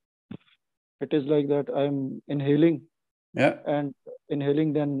 it is like that. I'm inhaling. Yeah. And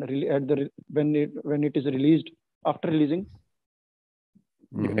inhaling, then when it is released, after releasing,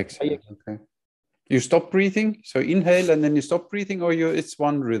 you exhale. Okay. You stop breathing, so inhale and then you stop breathing, or it's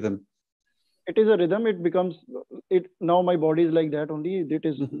one rhythm? It is a rhythm. It becomes it now. My body is like that only. It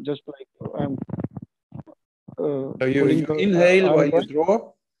is just like I'm. So you inhale while you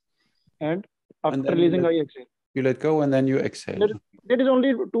draw, and after releasing, I exhale. You let go and then you exhale. There is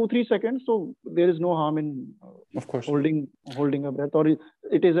only 2-3 seconds, so there is no harm in of course holding a breath. Or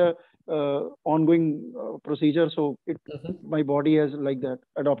it is a ongoing procedure, so my body has like that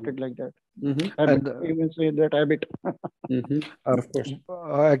adopted like that. And even say that habit. Of course.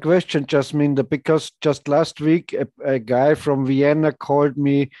 A question, Jasminder, because just last week a guy from Vienna called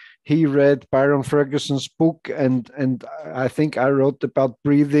me. He read Byron Ferguson's book, and I think I wrote about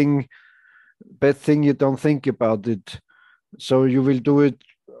breathing. Bad thing you don't think about it, so you will do it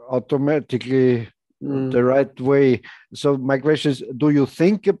automatically the right way. So my question is, do you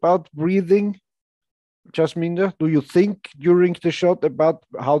think about breathing, Jasminder? Do you think during the shot about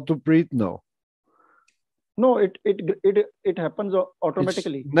how to breathe? No. No, it happens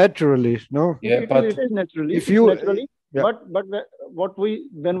automatically. It's naturally, no. Yeah, it is naturally. If you naturally, but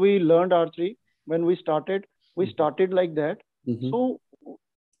when we learned archery, when we started like that. So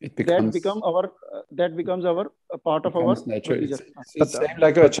that becomes our part of our procedure. It's same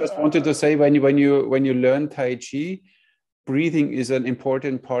like I just wanted to say, when you learn Tai Chi, breathing is an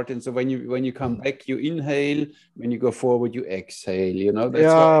important part, and so when you come back, you inhale. When you go forward, you exhale. You know.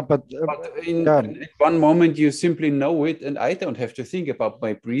 That's but in one moment you simply know it, and I don't have to think about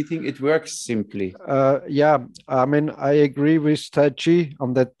my breathing. It works simply. I mean, I agree with Tai Chi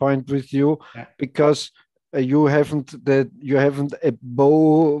on that point with you, because you haven't a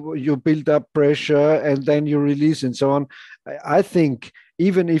bow, you build up pressure and then you release and so on. I think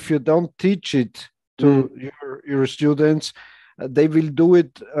even if you don't teach it to your students, they will do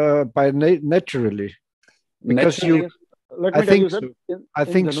it by naturally, because let me tell you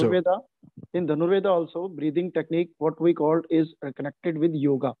that in Dhanurveda also, breathing technique, what we call, is connected with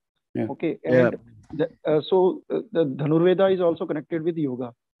yoga. Okay, and so the Dhanurveda is also connected with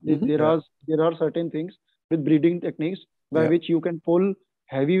yoga. There are certain things with breathing techniques by which you can pull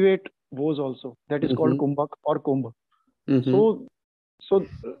heavyweight bows also. That is called kumbhak or kumbh. So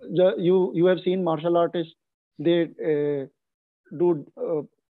you have seen martial artists, they do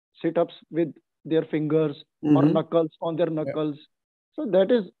sit-ups with their fingers or knuckles on their knuckles. So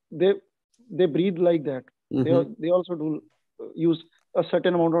that is they breathe like that. They also do use a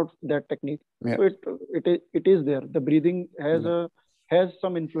certain amount of that technique. So it is there. The breathing has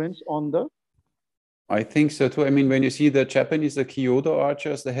some influence on the. I think so too. I mean, when you see the Japanese, the Kyoto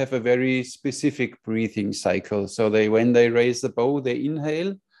archers, they have a very specific breathing cycle. So when they raise the bow, they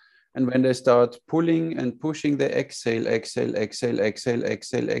inhale, and when they start pulling and pushing, they exhale, exhale, exhale, exhale,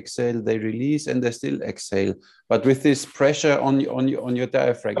 exhale, exhale. They release and they still exhale, but with this pressure on your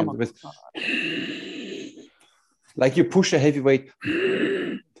diaphragm, with like you push a heavy weight.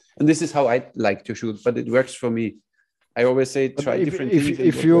 And this is how I like to shoot, but it works for me. I always say try different things.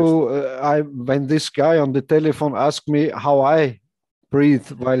 If when this guy on the telephone asked me how I breathe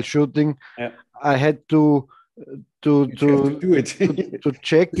while shooting, I had to do it to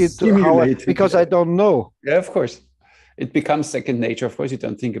check it because I don't know. Yeah, of course, it becomes second nature. Of course, you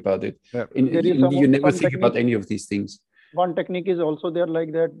don't think about it. You never think about any of these things. One technique is also there,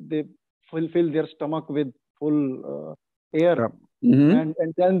 like that they fulfill their stomach with full air, and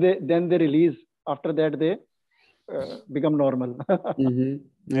then they release. After that, they become normal.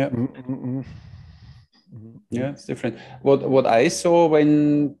 Yeah, it's different. What I saw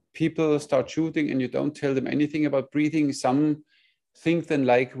when people start shooting and you don't tell them anything about breathing, some think then,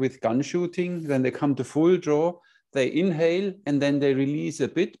 like with gun shooting, then they come to full draw, they inhale and then they release a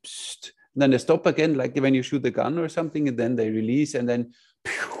bit, then they stop again, like when you shoot a gun or something, and then they release and then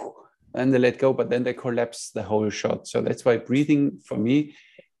and they let go, but then they collapse the whole shot. So that's why breathing for me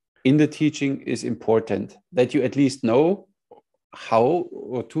in the teaching is important, that you at least know how,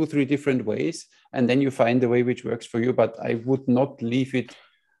 or 2-3 different ways, and then you find the way which works for you. But I would not leave it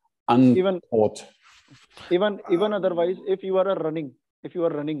untaught. Even otherwise, if you are running,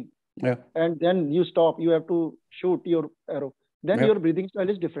 and then you stop, you have to shoot your arrow. Then your breathing style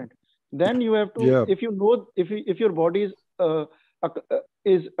is different. Then you have to, if you know, if your body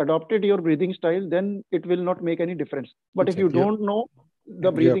is adopted your breathing style, then it will not make any difference. But if you don't know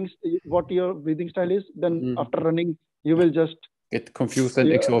the breathing, what your breathing style is, then after running, you will just get confused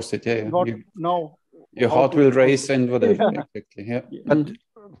and exhausted. Now your heart will race and whatever. Exactly.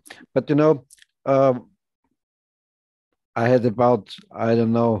 But you know, I had about, I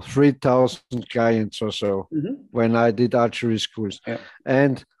don't know, 3,000 clients or so when I did archery schools.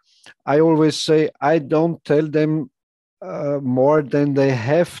 And I always say, I don't tell them more than they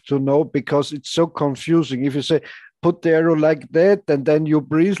have to know, because it's so confusing. If you say put the arrow like that, and then you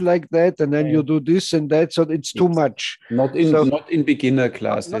breathe like that, and then you do this and that, so it's too much. Not in beginner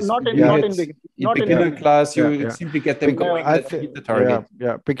classes. Not in beginner class, you Yeah. simply get them Because going and hit the target.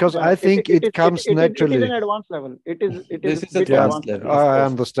 Because I think it comes naturally. It is an advanced level. This is advanced level. I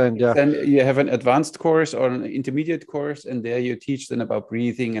understand. Yeah. Then you have an advanced course or an intermediate course, and there you teach them about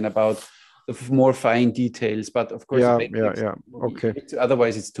breathing and about the more fine details. But of course, okay.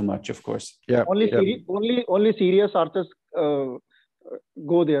 Otherwise, it's too much. Of course. Yeah. Only serious archers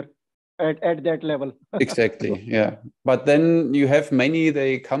go there at that level. Exactly. Yeah. But then you have many.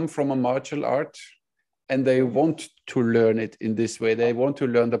 They come from a martial art, and they want to learn it in this way. They want to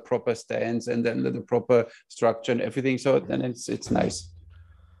learn the proper stance and then the proper structure and everything. So then it's nice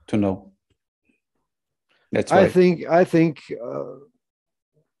to know. That's why I think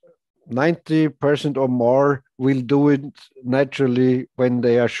 90% or more will do it naturally. When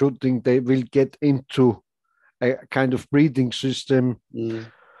they are shooting, they will get into a kind of breathing system.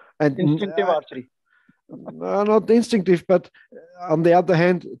 And instinctive archery. Not instinctive, but on the other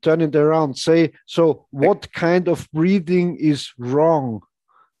hand, turn it around, say, so what kind of breathing is wrong?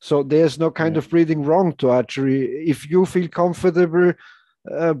 So there's no kind of breathing wrong to archery. If you feel comfortable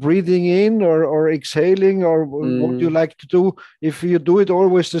breathing in or exhaling, or what you like to do, if you do it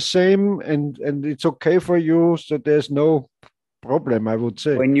always the same and it's okay for you, so there's no problem, I would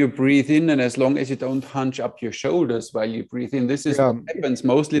say. When you breathe in, and as long as you don't hunch up your shoulders while you breathe in, this is what happens.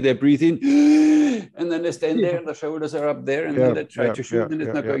 Mostly they breathe in and then they stand there and the shoulders are up there, and then they try to shoot, and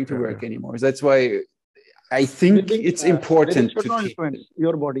it's not going to work anymore. So that's why I think it's important to not influence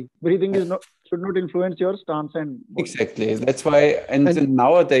your body. Breathing should not influence your stance and body. Exactly. That's why, and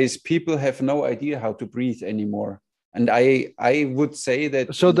nowadays people have no idea how to breathe anymore. And I would say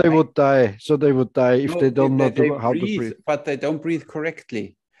that they would die. So they would die if they don't know how to breathe. But they don't breathe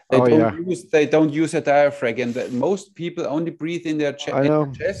correctly. They don't use a diaphragm. And most people only breathe in their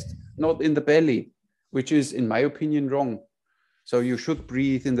chest, not in the belly, which is, in my opinion, wrong. So you should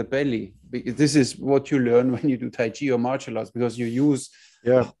breathe in the belly. This is what you learn when you do Tai Chi or martial arts, because you use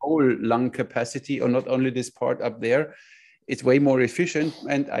the whole lung capacity, or not only this part up there. It's way more efficient.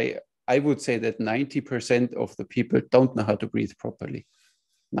 And I would say that 90% of the people don't know how to breathe properly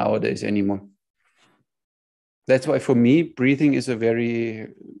nowadays anymore. That's why for me, breathing is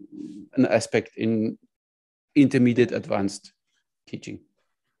an aspect in intermediate advanced teaching.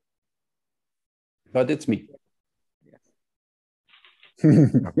 But it's me.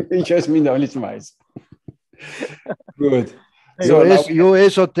 Jasminder only smiles. Good. So you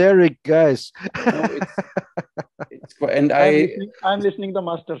esoteric guys. And I'm listening to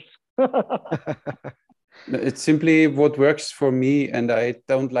masters. It's simply what works for me, and I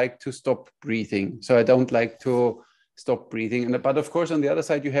don't like to stop breathing. So I don't like to stop breathing. But of course, on the other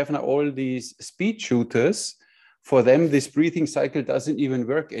side, you have now all these speed shooters. For them, this breathing cycle doesn't even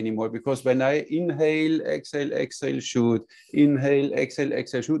work anymore, because when I inhale, exhale, shoot, inhale,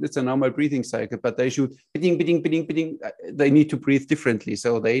 exhale, shoot, it's a normal breathing cycle. But they shoot, bidding, bidding, bidding, bidding. They need to breathe differently.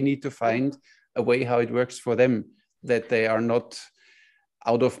 So they need to find a way how it works for them, that they are not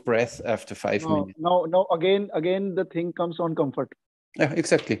out of breath after 5 minutes. No. Again, the thing comes on comfort. Yeah,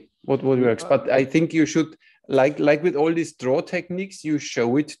 exactly. What works. But I think you should, like with all these draw techniques, you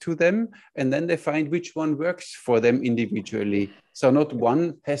show it to them, and then they find which one works for them individually. So not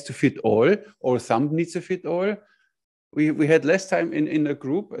one has to fit all, or some needs to fit all. We had last time in a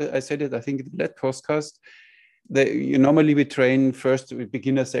group, I said it, I think in that podcast, normally we train first with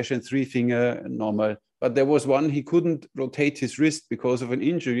beginner session, 3-finger normal. But there was one, he couldn't rotate his wrist because of an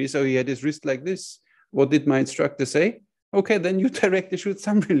injury. So he had his wrist like this. What did my instructor say? Okay, then you directly shoot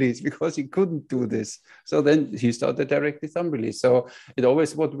thumb release, because he couldn't do this. So then he started directly thumb release. So it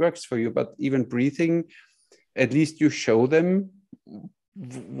always what works for you. But even breathing, at least you show them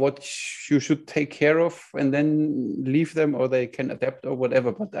what you should take care of, and then leave them, or they can adapt or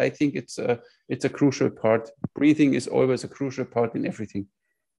whatever. But I think it's a crucial part. Breathing is always a crucial part in everything.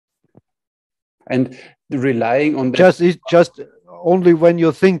 And relying on that. Just only when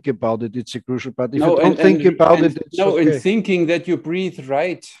you think about it, it's a crucial part. If you don't think about it, it's okay. And thinking that you breathe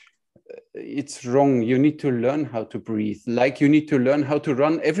right, it's wrong. You need to learn how to breathe. Like you need to learn how to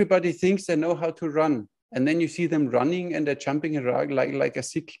run. Everybody thinks they know how to run, and then you see them running and they're jumping around like a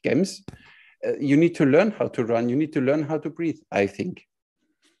sick gems. You need to learn how to run. You need to learn how to breathe. I think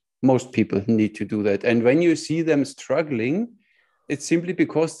most people need to do that. And when you see them struggling, it's simply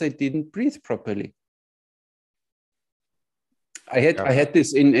because they didn't breathe properly. I had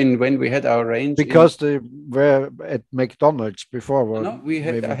this in when we had our range, because they were at McDonald's before.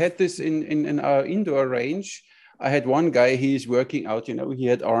 I had this in our indoor range. I had one guy, he's working out, you know, he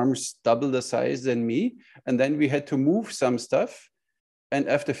had arms double the size than me. And then we had to move some stuff. And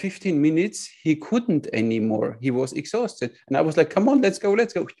after 15 minutes, he couldn't anymore. He was exhausted. And I was like, come on, let's go,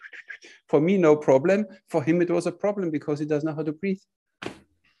 let's go. For me, no problem. For him, it was a problem because he doesn't know how to breathe.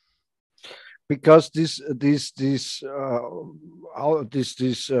 Because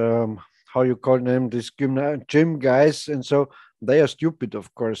how you call them, these gym guys, and so they are stupid,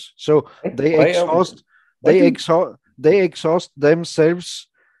 of course. So they exhaust themselves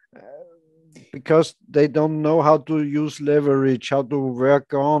because they don't know how to use leverage, how to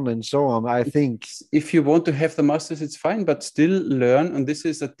work on, and so on. I think if you want to have the muscles, it's fine, but still learn. And this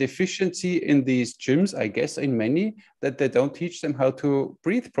is a deficiency in these gyms, I guess, in many, that they don't teach them how to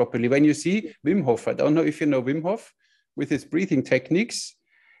breathe properly. When you see Wim Hof, I don't know if you know Wim Hof with his breathing techniques,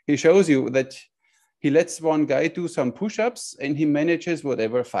 he shows you that he lets one guy do some push-ups and he manages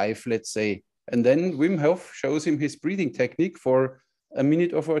whatever, 5, let's say. And then Wim Hof shows him his breathing technique for a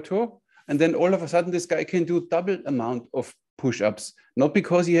minute or two. And then all of a sudden, this guy can do double amount of push-ups, not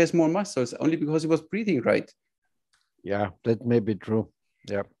because he has more muscles, only because he was breathing right. Yeah, that may be true.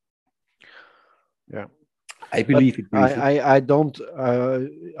 Yeah. Yeah. I believe it. I don't,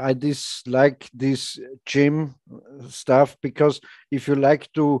 I dislike this gym stuff because if you like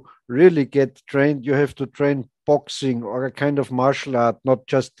to really get trained, you have to train boxing or a kind of martial art, not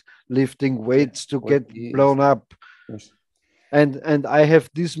just lifting weights to get blown up. Yes. And I have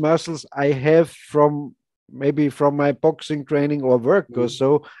these muscles I have from maybe from my boxing training or work or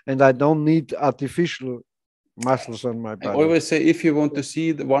so, and I don't need artificial muscles on my body. I always say, if you want to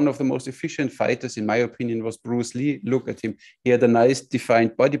see one of the most efficient fighters, in my opinion, was Bruce Lee. Look at him. He had a nice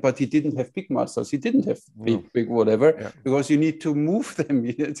defined body, but he didn't have big muscles. He didn't have big whatever, because you need to move them.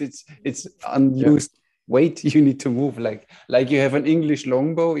 It's unused weight you need to move, like you have an English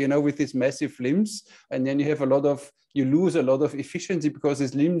longbow, you know, with his massive limbs, and then you have you lose a lot of efficiency because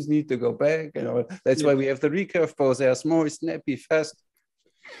his limbs need to go back. You know, that's why we have the recurve pose. They are small, snappy, fast.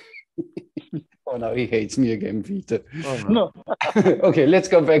 Oh, now he hates me again, Peter. Oh, no. Okay, let's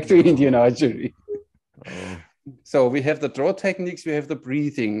go back to Indian archery. So we have the draw techniques, we have the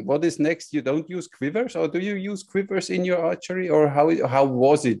breathing. What is next? You don't use quivers, or do you use quivers in your archery, or how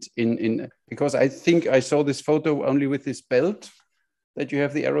was it in? Because I think I saw this photo only with this belt, that you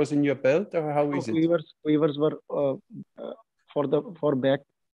have the arrows in your belt, or how is it? Quivers were for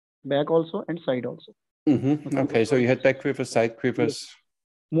back also and side also. Mm-hmm. Okay, so you had back quivers, side quivers.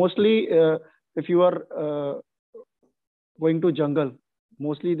 Mostly, if you are going to jungle,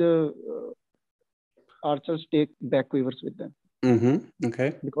 mostly the archers take back quivers with them. Mm-hmm.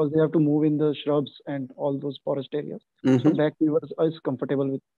 Okay. Because they have to move in the shrubs and all those forest areas. Mm-hmm. So back quivers is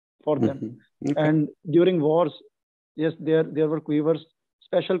comfortable for them. Okay. And during wars, yes, there were quivers,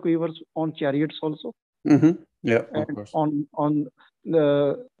 special quivers on chariots also. Mm-hmm. Yeah, and of course. On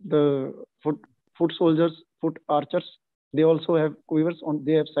the foot soldiers, foot archers, they also have quivers on.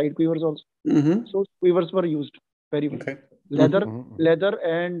 They have side quivers also. Mm-hmm. So quivers were used very well. Okay. Leather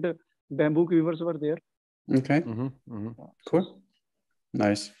and bamboo quivers were there. Okay. Mm-hmm. Mm-hmm. Cool.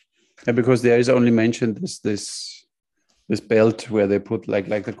 Nice. Yeah, because there is only mentioned this belt where they put like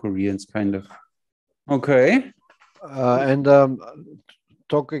the Koreans kind of. Okay. And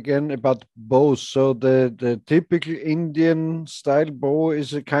talk again about bows. So the typical Indian style bow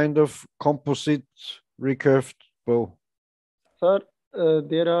is a kind of composite recurved bow. Sir,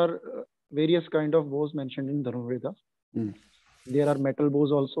 there are various kind of bows mentioned in Dharma Vedas. There are metal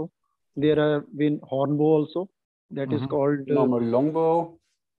bows also. There are horn bow also. That is called normal longbow.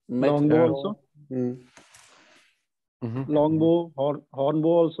 Longbow also. Longbow, horn bow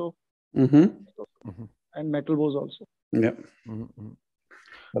also. And metal bows also. Yeah.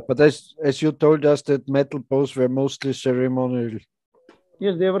 But as you told us that metal bows were mostly ceremonial.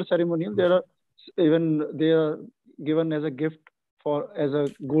 Yes, they were ceremonial. They are given as a gift as a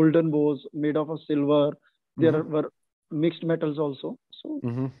golden bows made of a silver. There were mixed metals also. So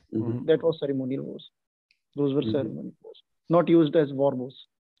that was ceremonial bows. Those were ceremonial bows, not used as war bows.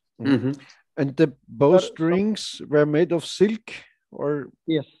 And the bowstrings were made of silk, or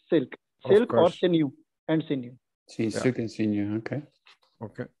yes, silk or sinew and sinew. Silk and sinew. Okay.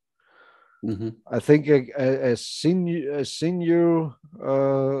 Okay. I think a sinew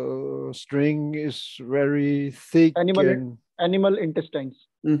string is very thick. Animal intestines.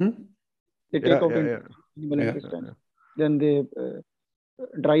 They take out animal intestines. Then they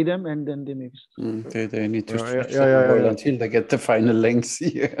dry them and then they mix. They need to stretch until they get the final length.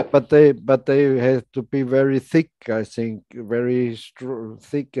 But they have to be very thick, I think, very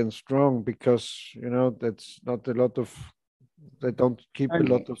thick and strong, because that's not a lot of they don't keep a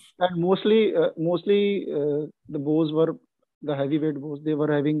lot of. And mostly the bows were the heavyweight bows. They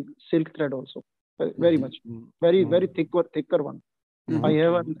were having silk thread also, very much, very thicker one. I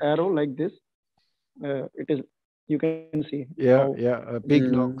have an arrow like this. It is, you can see. A big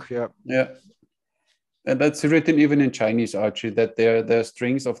knock. Yeah. And that's written even in Chinese archery, that their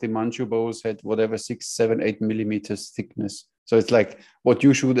strings of the Manchu bows had whatever 6, 7, 8 millimeters thickness. So it's like what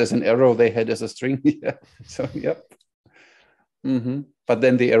you shoot as an arrow, they had as a string. Yeah. So yep. But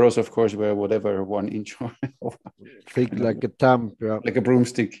then the arrows, of course, were whatever 1 inch or thick, like a thumb, like a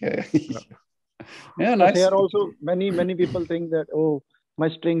broomstick. Yeah. Yeah, but nice. here also many people think that, oh, my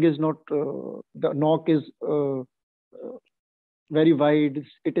string is not the knock is very wide.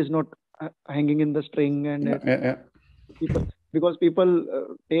 It is not hanging in the string, and because people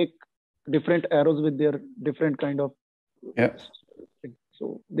take different arrows with their different kind of string.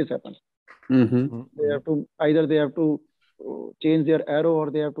 So this happens. They have to either change their arrow, or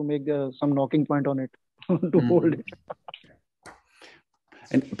they have to make some knocking point on it to hold it.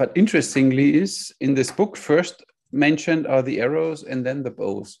 But interestingly is in this book, first mentioned are the arrows and then the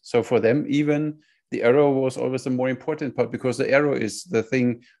bows. So for them, even the arrow was always the more important part, because the arrow is the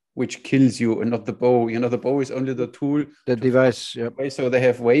thing which kills you and not the bow. You know, the bow is only the tool, the device. Yeah. So they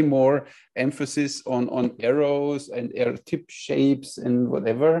have way more emphasis on arrows and arrow tip shapes and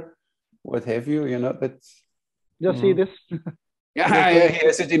whatever, what have you. You know, that's just see this. Yeah, he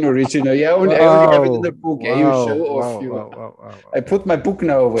has it in original. Yeah, only I only have it in the book. Yeah, you show off. Wow. I put my book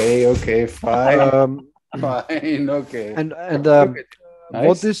now away. Okay, fine. Fine. Okay. And nice.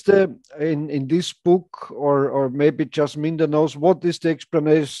 What is the in this book, or maybe Jasminder knows, what is the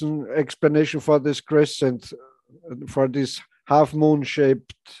explanation for this crescent, for this half moon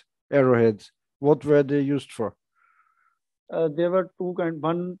shaped arrowhead? What were they used for? There were two kinds.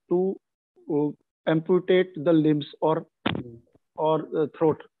 One to amputate the limbs or the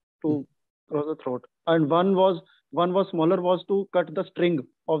throat, to cross the throat, and one was smaller, was to cut the string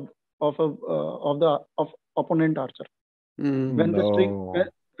of the opponent archer. When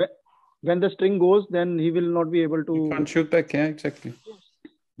the string goes, then he will not be able to. You can't shoot back. Yeah, exactly.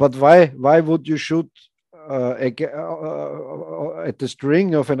 But why would you shoot at the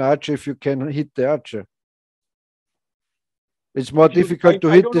string of an archer if you can hit the archer? It's more difficult to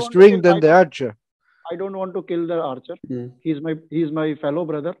hit the string than the archer. I don't want to kill the archer. He's my fellow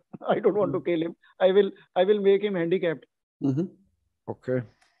brother. I don't want to kill him. I will make him handicapped. Okay.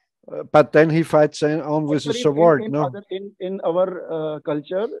 But then he fights on with a sword, no? In our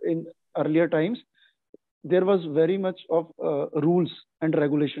culture, in earlier times, there was very much of rules and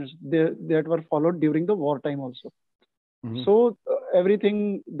regulations that were followed during the wartime also. So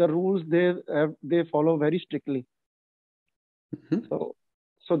everything, the rules they follow very strictly.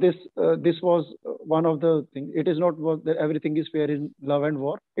 So this was one of the things. It is not that everything is fair in love and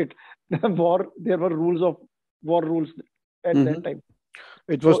war. There were war rules at that time.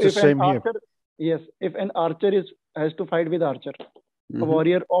 It was the same here. Yes, if an archer has to fight with archer, a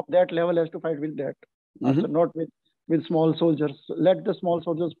warrior of that level has to fight with that archer, not with small soldiers. Let the small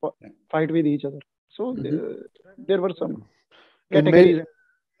soldiers fight with each other. So there were some categories.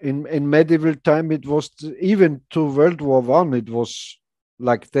 In medieval time, it was even to World War I. It was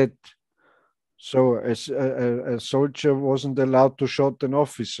like that. So a soldier wasn't allowed to shoot an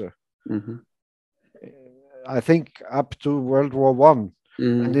officer. I think up to World War I.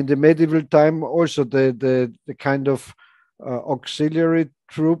 And in the medieval time also the kind of auxiliary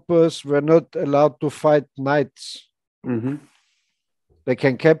troopers were not allowed to fight knights. They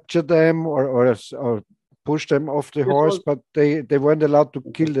can capture them or push them off the horse, but they weren't allowed to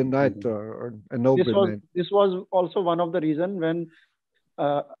kill the knight or a nobleman. This was also one of the reasons when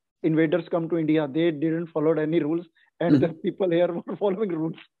invaders come to India, they didn't follow any rules, and the people here were following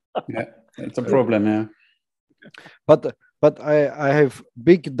rules. Yeah, that's a problem. Yeah. But I have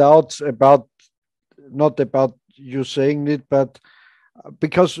big doubts about, not about you saying it, but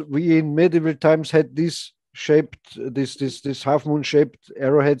because we in medieval times had this half moon shaped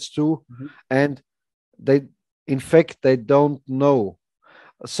arrowheads too, and in fact they don't know.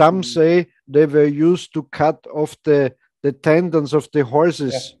 Some say they were used to cut off the tendons of the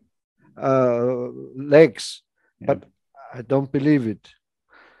horses' legs, but I don't believe it.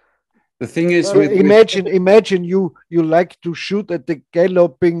 The thing is, imagine you like to shoot at the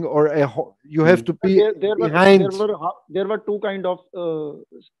galloping, or you have to be behind. There were two kind of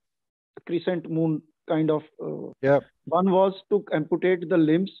crescent moon kind of. One was to amputate the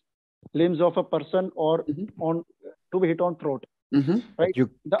limbs of a person, or to be hit on throat. Right.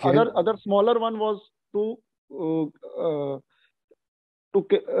 The other smaller one was to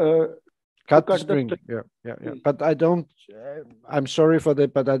cut the string. Yeah. But I don't. I'm sorry for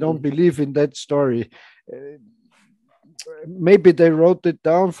that, but I don't believe in that story. Maybe they wrote it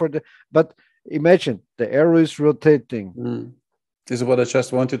down for the. But imagine the arrow is rotating. This is what I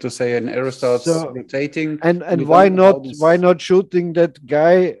just wanted to say. An arrow starts rotating, and why not shooting that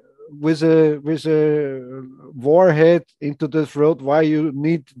guy with a warhead into the throat? Why you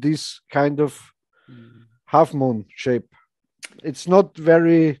need this kind of half moon shape? It's not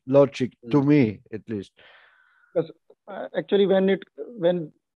very logic to me, at least. Because actually,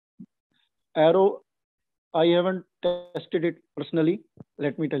 when arrow, I haven't tested it personally.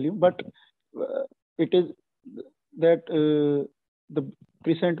 Let me tell you, but it is that the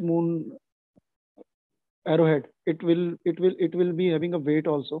crescent moon arrowhead, it will be having a weight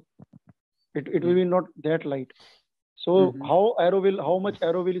also. It will be not that light. So how much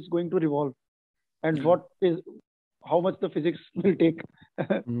arrow wheel is going to revolve, and how much the physics will take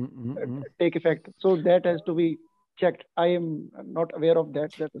effect. So that has to be checked. I am not aware of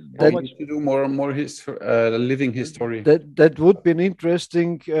that. How much to do more living history. That would be an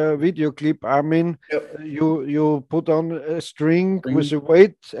interesting video clip. I mean, you put on a string with a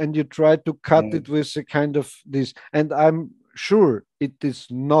weight and you try to cut it with a kind of this. And I'm sure it is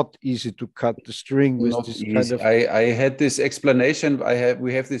not easy to cut the string with this kind of. I had this explanation.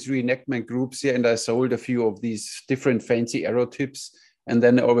 We have this reenactment groups here, and I sold a few of these different fancy arrow tips. And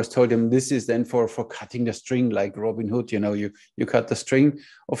then I always told them this is then for cutting the string, like Robin Hood. You cut the string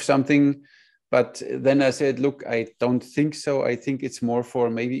of something. But then I said, look, I don't think so. I think it's more for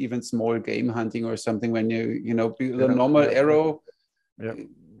maybe even small game hunting or something. When the normal arrow.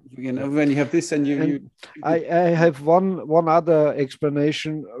 When you have this and I have one other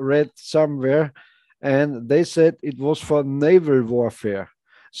explanation read somewhere, and they said it was for naval warfare.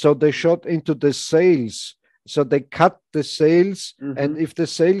 So they shot into the sails. So they cut the sails, and if the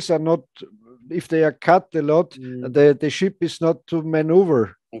sails are not, if they are cut a lot, the ship is not to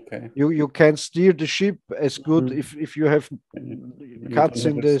maneuver. Okay. You can steer the ship as good if you have cuts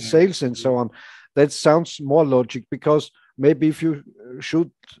in the sails and so on. That sounds more logic, because maybe if you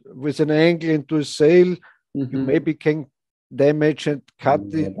shoot with an angle into a sail, you maybe can damage and cut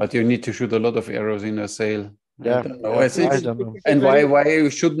it. But you need to shoot a lot of arrows in a sail. Yeah, I don't know. And why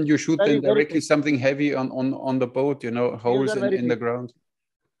shouldn't you shoot then directly something heavy on the boat? Holes in the ground.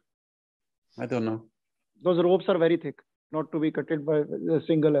 I don't know. Those ropes are very thick, not to be cutted by a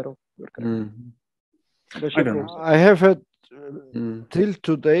single arrow. I have had till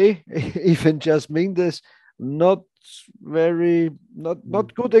today, even Jasminder, not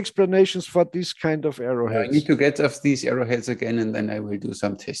good explanations for this kind of arrowheads. I need to get off these arrowheads again, and then I will do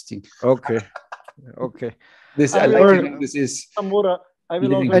some testing. Okay. This I like. This is some more. I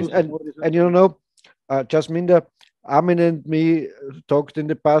will also do some more. And Jasminder, Armin and me talked in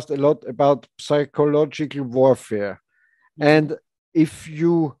the past a lot about psychological warfare, and if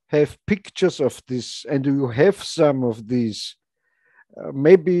you have pictures of this and you have some of these,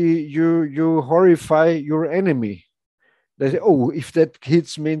 maybe you horrify your enemy. They say, oh, if that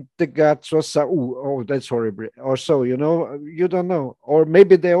hits me in the guts, or so, oh, that's horrible, or so, you don't know. Or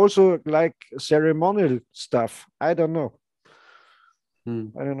maybe they also like ceremonial stuff. I don't know.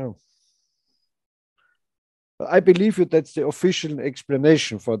 I don't know. But I believe you that's the official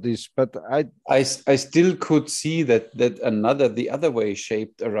explanation for this. But I still could see that the other way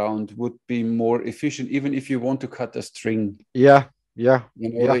shaped around would be more efficient, even if you want to cut a string. Yeah.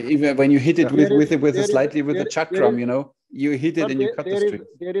 Even when you hit it with a chakram, you hit it and you cut the string.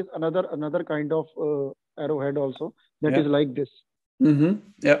 There is another kind of arrowhead also that is like this.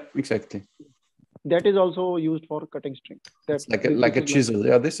 Yeah, exactly. That is also used for cutting string. That's like a chisel.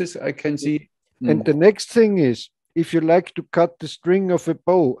 Yeah, this is, I can see. And the next thing is, if you like to cut the string of a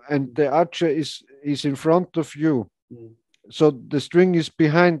bow and the archer is in front of you, so the string is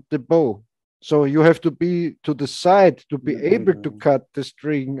behind the bow. So you have to be to the side to be able to cut the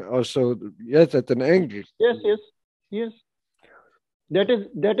string also, yes, at an angle. Yes. That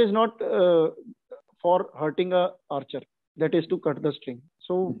is not for hurting a archer. That is to cut the string.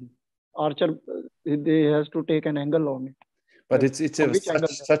 So archer, they has to take an angle on it. But it's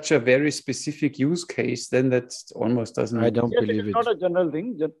such a very specific use case. Then that almost doesn't. I don't believe it's not a general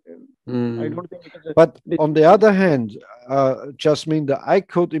thing. I don't think it is. But on the other hand, Jasminder, I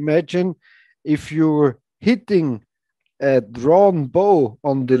could imagine if you're hitting a drawn bow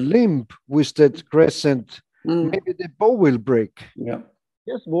on the limb with that crescent, maybe the bow will break. Yeah.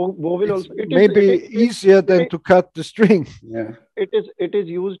 Yes, bow will also. It is easier than to cut the string. Yeah. It is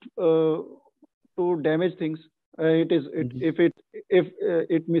used to damage things. If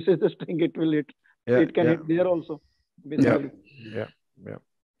it misses the string, it will hit. It can hit there also. Yeah.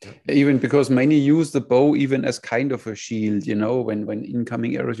 Even because many use the bow even as kind of a shield, you know, when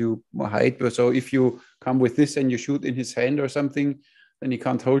incoming arrows you hide. So if you come with this and you shoot in his hand or something, then he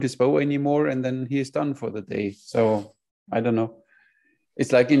can't hold his bow anymore, and then he is done for the day. So I don't know.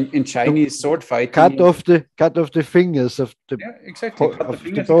 It's like in Chinese sword fighting. Cut off the fingers of the exactly. Cut the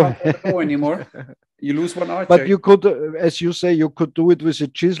fingers, bow. you can't hold the bow anymore. You lose one archer. But you could, as you say, you could do it with a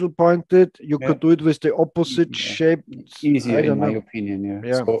chisel pointed. You could do it with the opposite shape. Easier, in my opinion.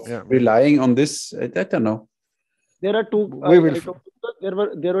 Yeah. So relying on this, I don't know. There are two.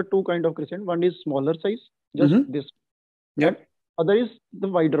 There were two kind of crescent. One is smaller size, just this. Yeah. Other is the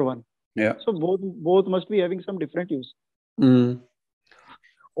wider one. Yeah. So both must be having some different use.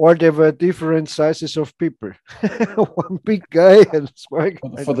 Or there were different sizes of people. One big guy and small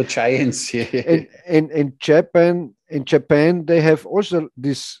guy. For the giants, yeah. In Japan, they have also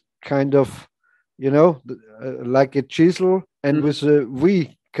this kind of, you know, like a chisel and with a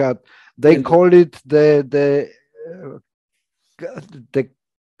V cut. They call it the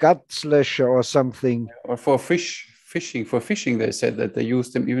gut slasher or something. Or for fishing. For fishing, they said that they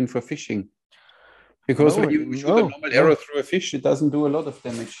use them even for fishing. Because when you shoot a normal arrow through a fish, it doesn't do a lot of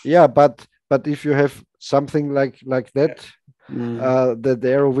damage. Yeah, but if you have something like that, the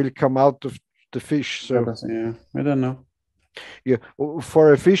arrow will come out of the fish. So I don't know. Yeah,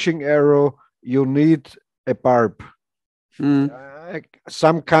 for a fishing arrow, you need a barb,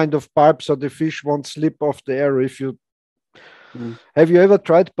 some kind of barb, so the fish won't slip off the arrow. If you have you ever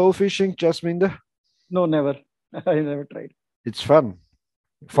tried bow fishing, Jasminder? No, never. I never tried. It's fun.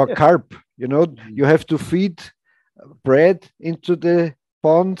 For carp, you know, you have to feed bread into the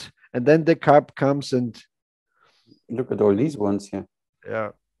pond, and then the carp comes and look at all these ones here.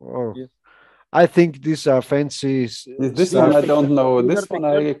 Yeah. Oh, yes. I think these are fancy. This one I don't know. This one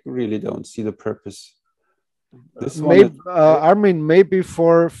I really don't see the purpose. This one, Armin, maybe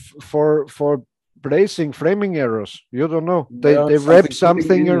for blazing flaming arrows. You don't know. They wrap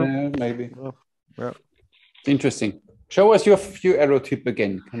something in, maybe. Yeah. Interesting. Show us your arrow tip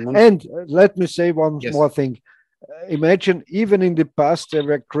again. And let me say one more thing. Imagine even in the past there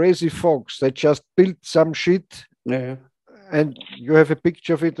were crazy folks that just built some shit. Yeah. And you have a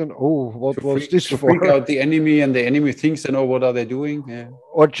picture of it, and what was this for? Freak out the enemy, and the enemy thinks they know what are they doing. Yeah.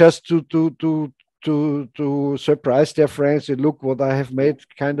 Or just to surprise their friends. Say, look what I have made,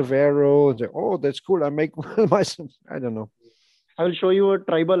 kind of arrow. Say, that's cool. I make myself. I don't know. I will show you a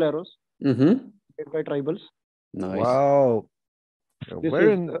tribal arrows. Made by tribals. Nice. Wow.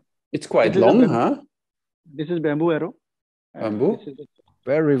 It's quite long, huh? This is bamboo arrow. Bamboo?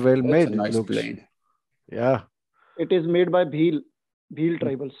 Very well made. A nice blade. Yeah. It is made by Bhil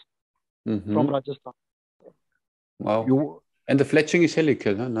tribals from Rajasthan. Wow. And the fletching is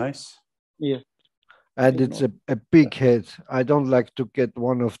helical, huh? Nice. Yeah. And it's a big head. I don't like to get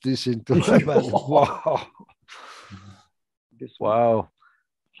one of these into my mouth. Wow. Wow.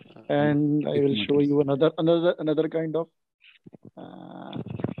 And I will show you another kind of.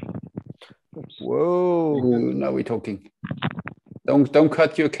 Whoa! Ooh, now we're talking. Don't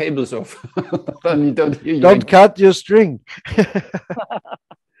cut your cables off. Don't cut your string.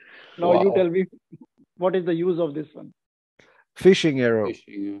 Now you tell me, what is the use of this one? Fishing arrow.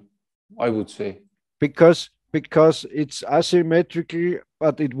 Fishing, I would say. Because it's asymmetrical,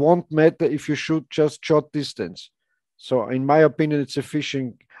 but it won't matter if you shoot just short distance. So in my opinion, it's a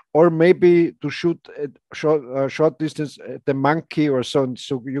fishing, or maybe to shoot at short distance at the monkey or so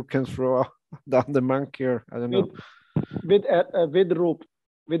you can throw down the monkey, or I don't know. With rope,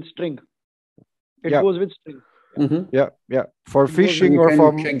 with string. It goes with string. Yeah. For fishing or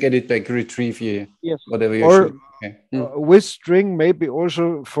for you can get it back, retrieve yes. Whatever you or shoot. With string, maybe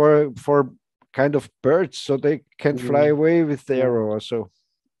also for kind of birds, so they can fly away with the arrow, or so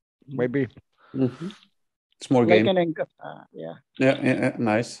maybe. Small game. Like an anchor. Yeah,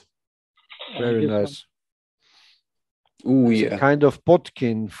 nice. Very nice. Oh, it's a kind of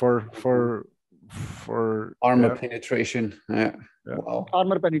potkin for armor penetration. Yeah. Wow.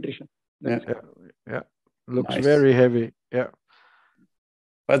 Armor penetration. Yeah. Looks very heavy. Yeah.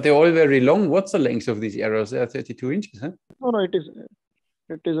 But they're all very long. What's the length of these arrows? They are 32 inches, huh? No, it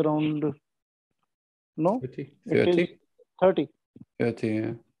is around 30. 30. 30,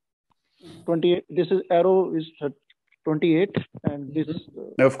 yeah. 28. This arrow is 28, and this.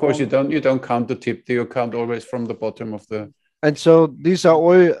 Now, of course, you don't count the tip. You count always from the bottom of the. And so these are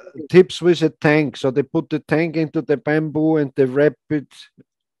all tips with a tank. So they put the tank into the bamboo and they wrap it.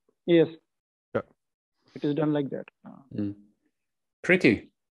 Yes. Yeah. It is done like that.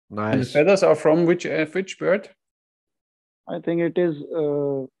 Pretty. Nice. And the feathers are from which bird? I think it is.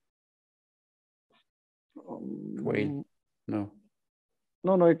 Quail. No.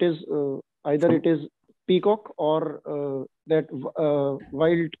 No, it is either it is peacock or that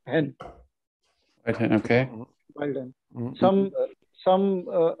wild hen. Okay. Wild hen. Mhm. Some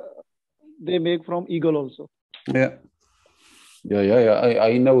they make from eagle also. Yeah.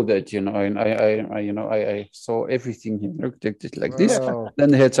 I know that, I saw everything here. Look, like this. Wow.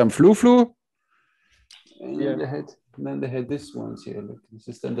 Then they had some flu. And Yeah. then they had this ones here. Look, this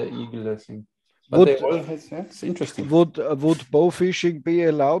is then the eagle, I think. But they all had, it's interesting. Would bow fishing be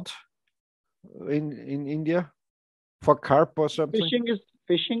allowed in India for carp or something?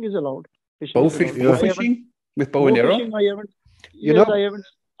 Fishing is allowed. Bow fishing with bow and arrow? Fishing,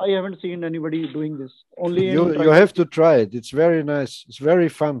 I haven't seen anybody doing this. Only you have to try it. It's very nice. It's very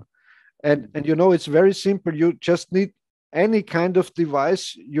fun. And it's very simple. You just need any kind of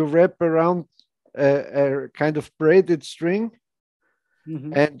device. You wrap around a kind of braided string,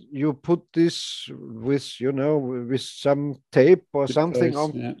 and you put this with some tape or something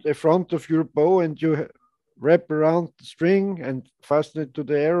on the front of your bow, and you wrap around the string and fasten it to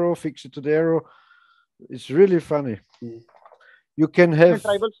the arrow, fix it to the arrow. It's really funny. You can have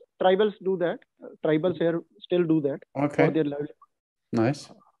tribals do that. Tribals here still do that for their livelihood. Nice.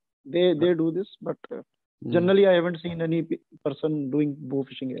 They do this, but generally I haven't seen any person doing bow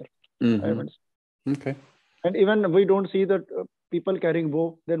fishing here. I haven't. Okay. And even we don't see that people carrying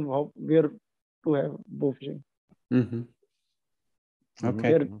bow. Then where to have bow fishing?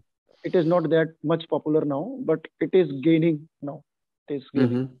 Okay. It is not that much popular now, but it is gaining now. It is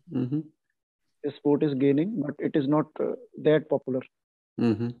gaining. The sport is gaining, but it is not that popular.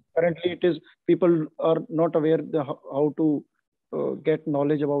 Currently, people are not aware how to get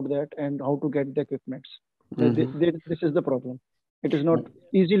knowledge about that and how to get the equipments. This is the problem. It is not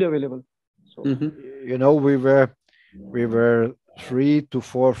easily available. So we were 3 to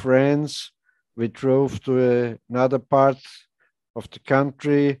 4 friends. We drove to another part of the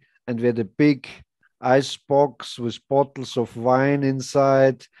country, and we had a big ice box with bottles of wine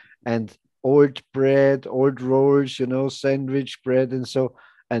inside and old bread, old rolls, sandwich bread,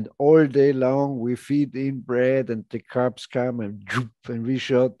 and all day long we feed in bread, and the carps come and we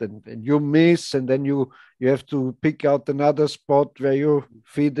shot, and you miss, and then you have to pick out another spot where you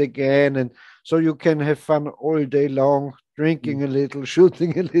feed again, and so you can have fun all day long, drinking a little,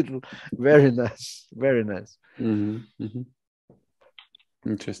 shooting a little. Very nice, very nice.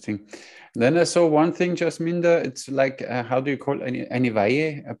 Interesting. Then I saw one thing, Jasminder. It's like, how do you call it? Eine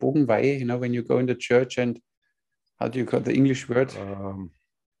Weihe, a Bogenweihe, when you go in the church, and how do you call the English word?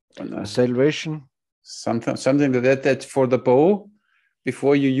 Salvation. Something like that for the bow.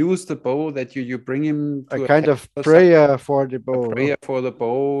 Before you use the bow, that you bring him to a kind of prayer for the bow. A prayer for the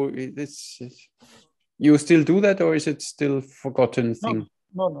bow. You still do that, or is it still forgotten thing?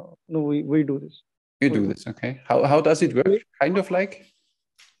 No. We do this. You do this, okay. How does it work? Kind of like?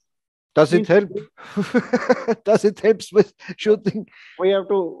 Does it help? Does it help with shooting? We have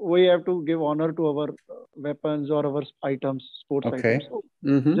to give honor to our weapons or our items, sports items. So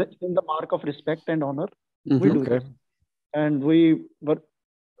in the mark of respect and honor, we do this. And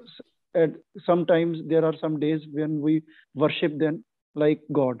sometimes there are some days when we worship them like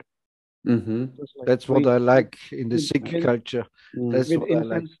God. That's what I like in the Sikh culture. That's what I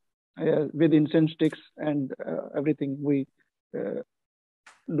like. With incense sticks and everything, we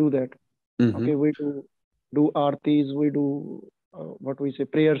do that. Okay, we do artis, we do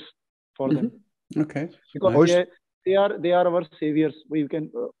prayers for them. Okay, because they are our saviors. We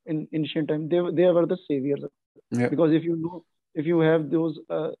can in ancient time they were the saviors. Because if you have those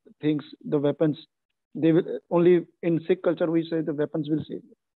things, the weapons, they will only in Sikh culture we say the weapons will save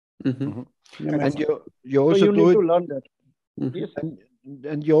you. And you also so you need to learn that. Yes.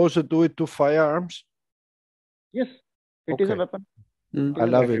 And you also do it to firearms? Yes, it is a weapon. I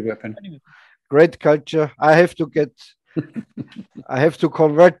love it. Weapon. Great culture. I have to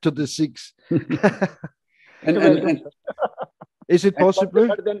convert to the Sikhs. and is it possible?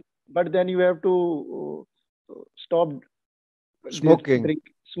 But then you have to stop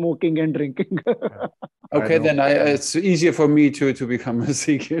smoking and drinking. Okay, then it's easier for me to become a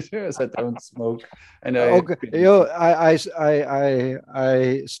Sikh as I don't smoke. And I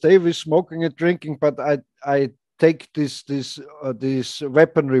stay with smoking and drinking, but I take this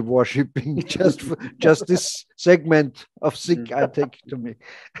weaponry worshipping just this segment of Sikh I take to me.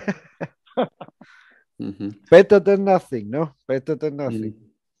 Better than nothing, no? Better than nothing.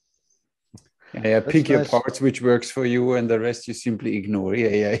 Pick your parts which works for you, and the rest you simply ignore.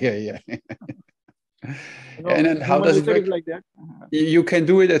 Yeah. And then how human does it nature work? is like that. You can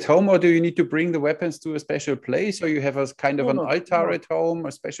do it at home, or do you need to bring the weapons to a special place, or you have a kind of No, an no, altar no. at home,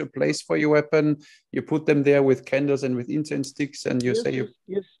 a special place for your weapon? You put them there with candles and with incense sticks, and you Yes, say,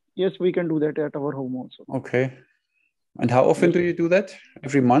 yes. We can do that at our home also. okay. And how often Yes. do you do that?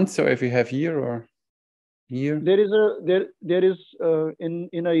 Every month, or every half year, or year? There is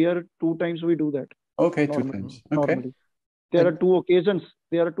in a year 2 times we do that. Okay, Normally. 2 times. Okay. Normally. There are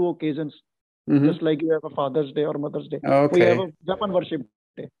two occasions. Mhm. Just like you have a Father's Day or Mother's Day. We Okay. have a weapon worship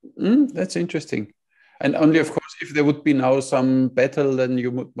day. That's interesting. And only, of course, if there would be now some battle, then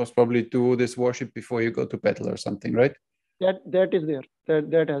you must probably do this worship before you go to battle or something, right? That is there.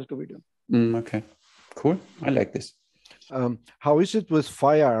 That has to be done. Okay, cool. I like this. How is it with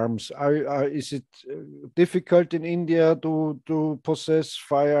firearms? Is it difficult in India to possess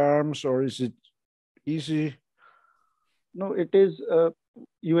firearms, or is it easy? No, it is.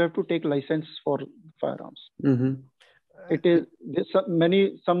 You have to take license for firearms. It is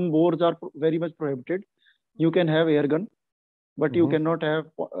some wars are very much prohibited. You can have air gun, but you cannot have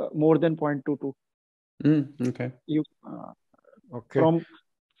more than 0.22. Okay. You Okay. from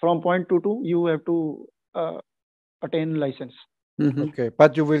 0.22 you have to attain license. Okay,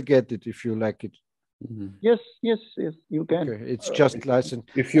 but you will get it if you like it. Yes, you can. Okay, it's just license.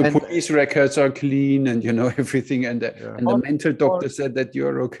 If your police records are clean and you know everything, and the mental doctor said that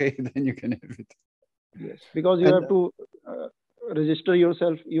you're okay, then you can have it. Yes, because you have to register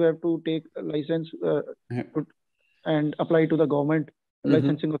yourself. You have to take a license and apply to the government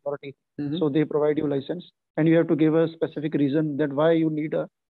licensing authority. So they provide you license, and you have to give a specific reason that why you need a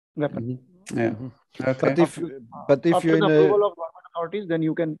weapon. Yeah. Okay. But if after you're the in approval of government authorities, then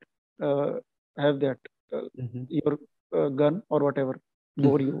you can have that your gun or whatever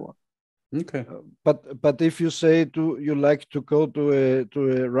bore you want. Okay. But if you say you like to go to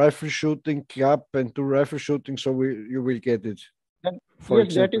a rifle shooting club and do rifle shooting, so you will get it. Then, for yes,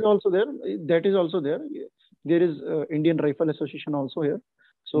 example. That is also there. There is Indian Rifle Association also here.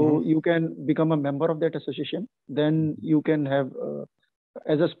 So you can become a member of that association. Then you can have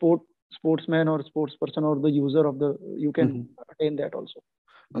as a sportsman or sportsperson or the user of you can attain that also.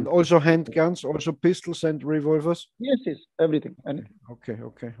 And also handguns, also pistols and revolvers? Yes, everything. Anything. Okay.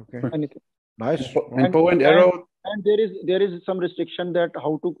 Anything. Nice. And bow and arrow. And there is some restriction that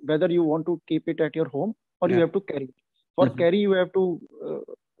whether you want to keep it at your home or you have to carry it. For carry, you have to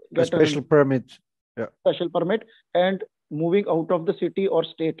get a special permit. Yeah. Special permit, and moving out of the city or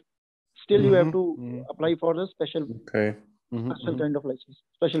state, still you have to apply for the special kind of license,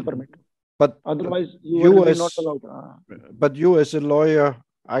 special permit. But otherwise, you will be not allowed. But you, as a lawyer,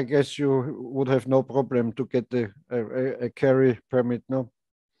 I guess you would have no problem to get a carry permit, no?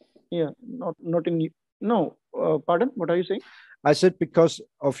 Yeah, not in no. Pardon? What are you saying? I said because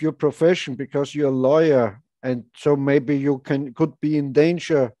of your profession, because you're a lawyer, and so maybe you could be in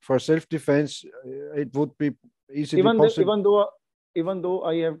danger for self-defense. It would be easily possible. Even though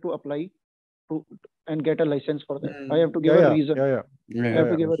I have to apply to and get a license for that, I have to give a reason. I have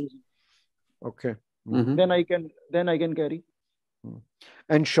to give a reason. Okay. Then I can carry.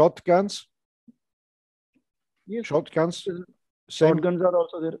 And shotguns? Yes. Shotguns? Shotguns are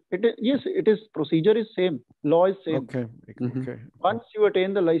also there. It is procedure is same. Law is same. Okay. Once you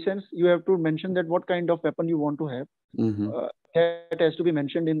attain the license, you have to mention that what kind of weapon you want to have. That has to be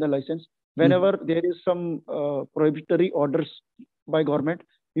mentioned in the license. Whenever there is some prohibitory orders by government,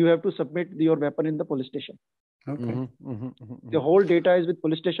 you have to submit your weapon in the police station. Okay. The whole data is with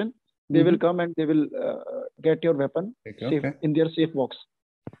police station. They will come and they will get your weapon safe in their safe box.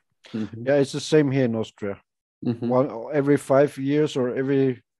 Yeah, it's the same here in Austria. Every 5 years or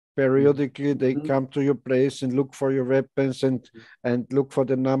every periodically they come to your place and look for your weapons and look for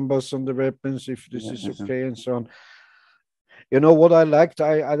the numbers on the weapons, if this is okay and so on. You know what I liked?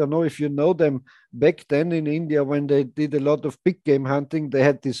 I don't know if you know them. Back then in India, when they did a lot of big game hunting, they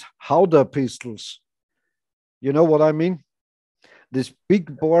had these Howdah pistols. You know what I mean? This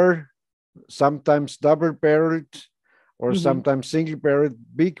big bore, sometimes double-barreled or sometimes single-barreled,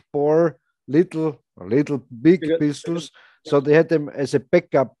 big bore, little big pistols. So they had them as a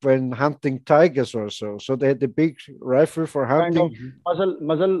backup when hunting tigers or so. So they had a big rifle for hunting. Kind of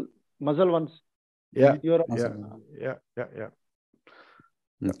muzzle ones. Yeah.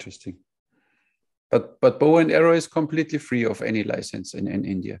 Interesting. But bow and arrow is completely free of any license in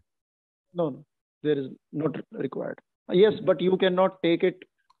India. No, there is not required. Yes, but you cannot take it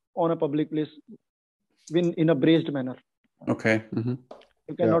on a public place in a braced manner. Okay.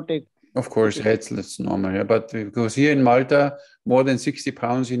 You cannot take. Of course, that's normal. Yeah. But because here in Malta, more than 60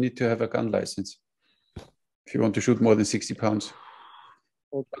 pounds, you need to have a gun license if you want to shoot more than 60 pounds.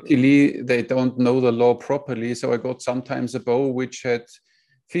 Okay. Luckily, they don't know the law properly. So I got sometimes a bow which had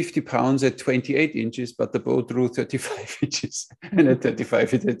 50 pounds at 28 inches, but the bow drew 35 inches. And at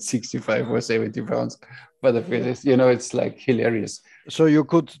 35, it had 65 or 70 pounds. But it's like hilarious. So you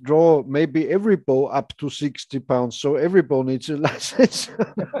could draw maybe every bow up to 60 pounds. So every bow needs a license.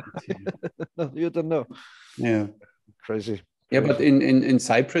 You don't know. Yeah. Crazy. Yeah, but in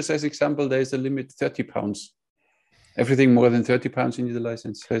Cyprus, as example, there is a limit 30 pounds. Everything more than 30 pounds, you need a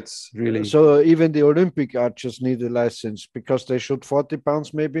license. So it's really... So even the Olympic archers need a license because they shoot 40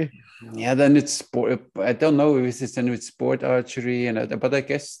 pounds maybe? Yeah, then it's sport. I don't know if it's then with sport archery, but I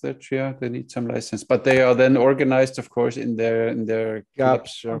guess that, yeah, they need some license. But they are then organized, of course, in their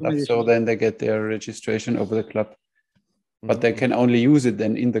Clubs. clubs, so then they get their registration over the club. But they can only use it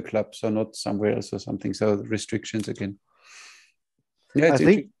then in the club, so not somewhere else or something. So restrictions again. Yeah,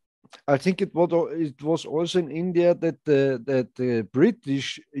 I think it was also in India that the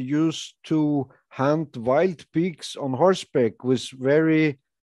British used to hunt wild pigs on horseback with very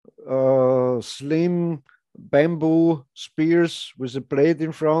slim bamboo spears with a blade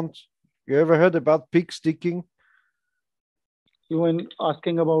in front. You ever heard about pig sticking? You were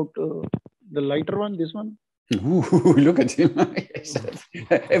asking about the lighter one, this one? Ooh, look at him.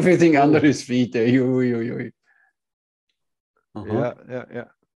 Everything under his feet there. Yeah.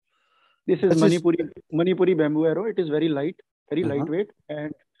 This is Manipuri bamboo arrow. It is very light, very lightweight,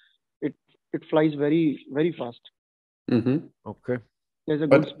 and it flies very, very fast. Okay. There's a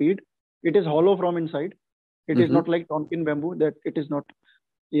good speed. It is hollow from inside. It is not like Tonkin bamboo that it is not.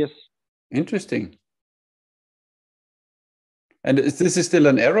 Yes. Interesting. And is this still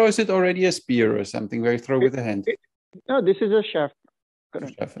an arrow? Or is it already a spear or something where you throw with the hand? No, this is a shaft.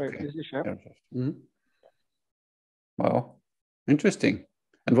 Correct. Shaft, right. okay. This is a shaft. Wow. Interesting.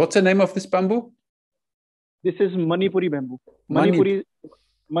 And what's the name of this bamboo? This is Manipuri bamboo. Manipuri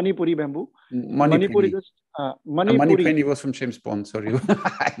bamboo. Manipuri. Manipuri was from James Bond, sorry.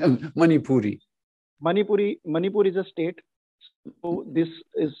 Manipuri. Manipur is a state. So this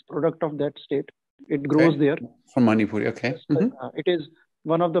is product of that state. It grows there. From Manipuri, okay. It is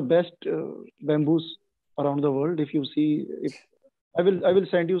one of the best bamboos around the world. If you see, I will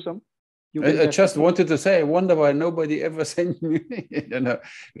send you some. I just wanted to say, I wonder why nobody ever sent me,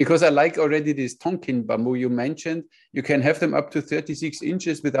 because I like already this Tonkin bamboo you mentioned. You can have them up to 36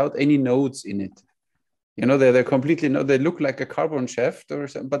 inches without any nodes in it. They're completely, they look like a carbon shaft or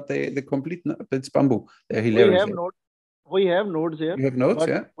something, but they're complete, it's bamboo. They're hilarious. We have nodes here. You have nodes,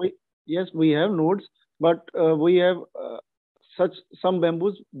 yeah? Yes, we have nodes, but we have some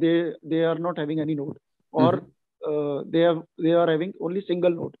bamboos, they are not having any node, or they are having only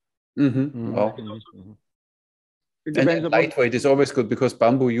single node. Wow. It depends and lightweight is always good because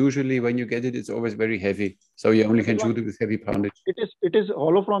bamboo usually when you get it, it's always very heavy. So you only can shoot it with heavy poundage. It is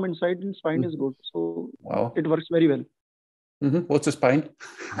hollow from inside and spine is good. So it works very well. What's a spine?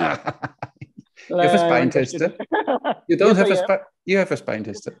 You have a spine tester? You don't have a spine? You have a spine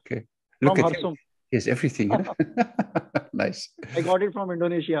tester. Okay. Look from at Harsum. Yes, everything. Nice. I got it from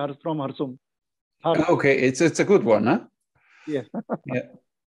Indonesia, from Harsum. Okay, it's a good one, huh? Yeah. Yeah.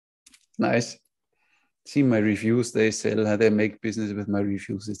 Nice. See my reviews, they sell, they make business with my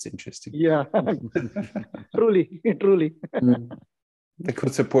reviews. It's interesting. Yeah. Truly. They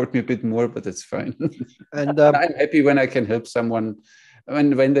could support me a bit more, but that's fine. And I'm happy when I can help someone.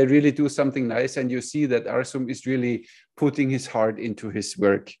 When they really do something nice and you see that Arsum is really putting his heart into his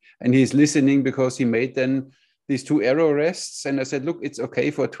work and he's listening because he made then these 2 arrow rests. And I said, look, it's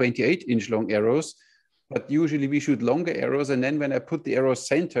okay for 28-inch long arrows, but usually we shoot longer arrows. And then when I put the arrow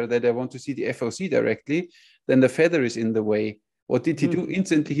center that I want to see the FOC directly, then the feather is in the way. What did he do?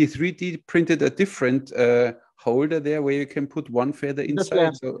 Instantly, he 3D printed a different holder there where you can put one feather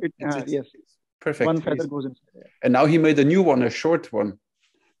inside. So yes. Perfect. One feather goes inside. And now he made a new one, a short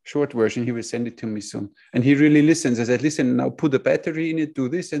version. He will send it to me soon. And he really listens. I said, listen, now put a battery in it, do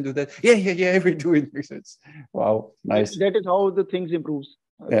this and do that. Yeah, we do it. Wow, nice. That is how the things improves.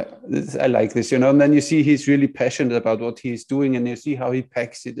 Yeah, I like this, and then you see he's really passionate about what he's doing and you see how he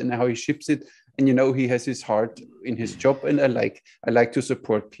packs it and how he ships it. And he has his heart in his job. And I like to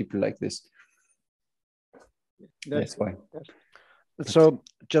support people like this. That's why. So,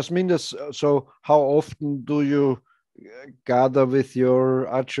 Jasminder, so how often do you gather with your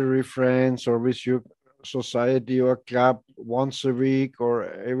archery friends or with your society or club? Once a week or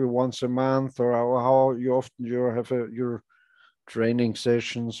every once a month, or how you often you have your training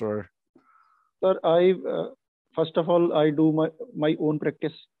sessions? Or sir, first of all, I do my own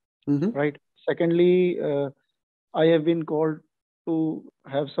practice, right? Secondly, I have been called to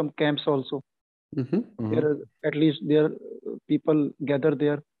have some camps also. There are people gather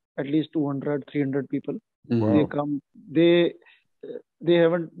there, at least 200, 300 people. Mhm. They come,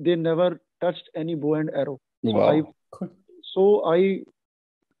 they never touched any bow and arrow. Wow. Cool. So I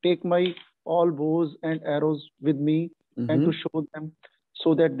take my all bows and arrows with me and to Mhm. show them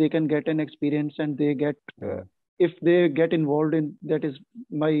so that they can get an experience and they get, if they get involved in that, is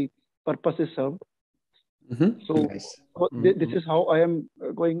my purpose is served. Mhm. So Nice. this is how I am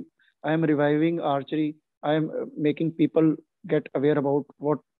going. I am reviving archery. I am making people get aware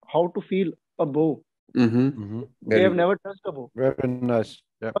about how to feel a bow. Mhm. Mhm. They Very have good. never touched a bow. Very nice.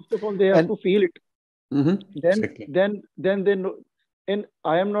 Yeah. First of all, they have And to feel it. Mhm. Then Exactly. they know. And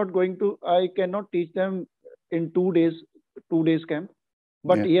I am not going to. I cannot teach them in 2 days, 2 days camp.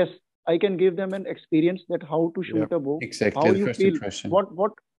 But Yeah. yes, I can give them an experience that how to shoot a bow, Exactly. how The you first feel, impression.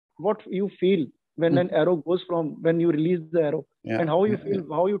 what you feel when an Mhm. arrow goes from when you release the arrow, Yeah. and how you Yeah. feel,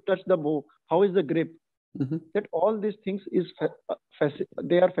 how you touch the bow, how is the grip. Mhm. That all these things is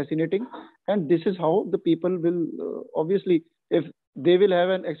they are fascinating, and this is how the people will obviously, if they will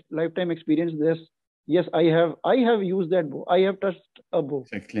have an lifetime experience. Yes, I have used that bow. I have touched a bow.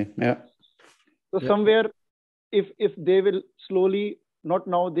 Exactly. Yeah. So Yeah. somewhere, if they will slowly, not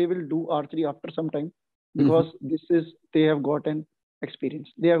now, they will do archery after some time, because this is, they have got an experience,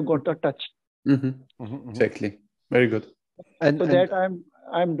 they have got a touch. Mhm. Mhm, mhm. Exactly. Very good. So And that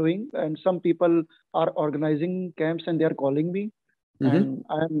I'm doing, and some people are organizing camps and they are calling me, Mhm.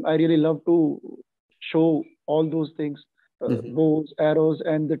 and I really love to show all those things, Mhm. bows, arrows,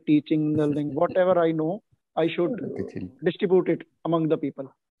 and the teaching, learning, whatever I know, I should Look at him. distribute it among the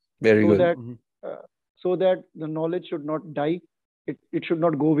people, Very so good. that Mhm. uh, so that the knowledge should not die. It should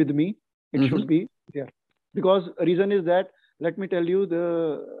not go with me. It should Mhm. be there. Because reason is that, let me tell you, the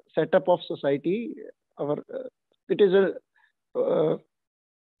setup of society, our it is a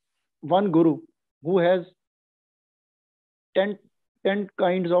one guru who has 10, 10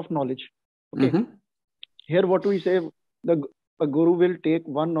 kinds of knowledge. Okay, Mhm. here what we say, the a guru will take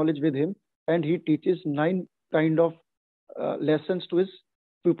one knowledge with him, and he teaches 9 kind of lessons to his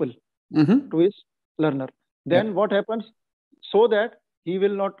pupil, Mhm. to his learner. Yeah. Then what happens? So that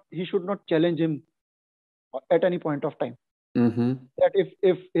he should not challenge him at any point of time. Mhm. That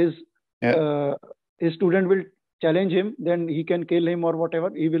if Yeah. his student will challenge him, then he can kill him or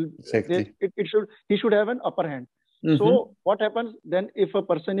whatever. Exactly. He should have an upper hand. Mhm. So what happens then, if a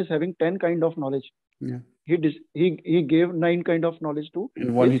person is having 10 kind of knowledge, Yeah. he gave 9 kind of knowledge to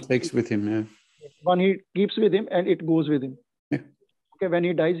And one his he takes with him. Yeah. one, he keeps with him and it goes with him. Yeah. Okay, when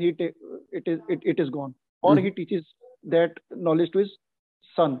he dies, it is gone, or he Mhm. teaches that knowledge to his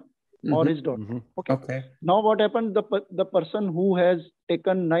son or Mhm. his daughter. Mhm. Okay, Okay. now what happened? The person who has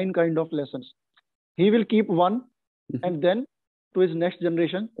taken 9 kind of lessons, he will keep one, Mhm. and then to his next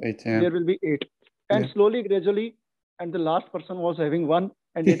generation Right. Yeah. there will be 8, and Yeah. slowly, gradually, and the last person was having one,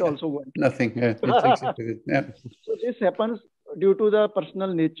 and it Yeah. also went. Nothing. Yeah. He takes it with it. Yeah. So this happens due to the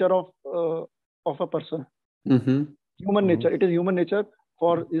personal nature of a person, Mhm. human Mhm. nature. It is human nature.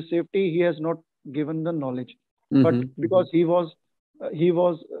 For his safety, he has not given the knowledge, but Mhm. because he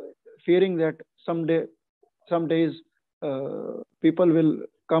was fearing that some days people will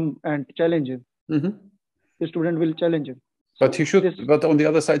come and challenge him. Mhm. The student will challenge him. But So he should, this, but on the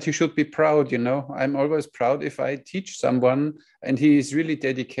other side, he should be proud, you know. I'm always proud if I teach someone and he is really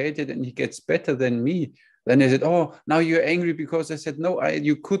dedicated and he gets better than me. Then I said, oh, now you're angry because I said, no,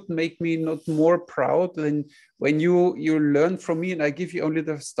 you could make me not more proud than when you learn from me and I give you only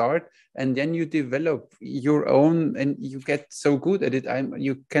the start and then you develop your own and you get so good at it.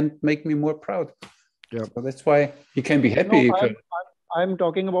 You can't make me more proud. Yeah. So that's why he can be no, happy. I'm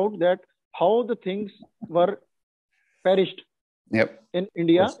talking about that, how the things were perished Yep. in Of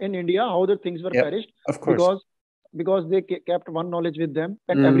India. course. In India, how the things were Yep. perished, Of course. because they kept one knowledge with them,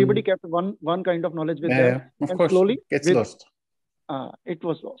 and everybody Mm. kept one kind of knowledge with Yeah, them, yeah. Of and course. slowly Gets with lost. it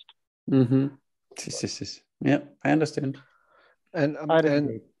was lost. Mm-hmm. This. Yeah, I understand. And I really and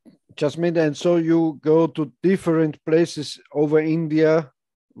agree. Jasminder, and so you go to different places over India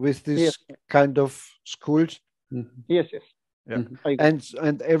with Yes, this kind of schools. Mhm. yes, yes. Yeah. Mhm. I agree.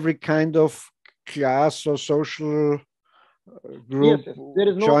 And every kind of class or social Yes, group yes. There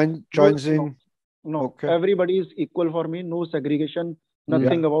is no, joins in. no. Okay. Everybody is equal for me. No segregation. Yeah.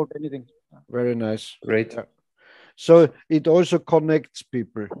 Nothing about anything. Very nice. Great. Yeah. So it also connects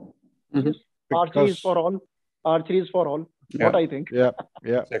people Mhm. Yes. Archery is because for all. Archery is for all. What Yeah, I think. yeah,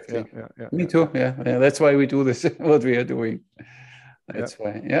 yeah, exactly. yeah. Me too. Yeah. Yeah, that's why we do this, what we are doing. Yeah. That's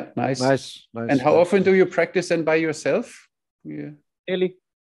why. Yeah, nice. Nice, And nice. how Nice. often do you practice then by yourself? Yeah, Daily,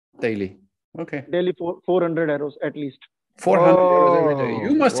 daily. Okay. daily 400 arrows at least. 400 euros every day.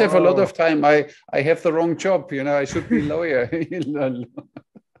 You must have a lot wow. of time. I have the wrong job. I should be lawyer.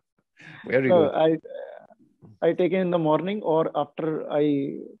 Very No, good. I take it in the morning or after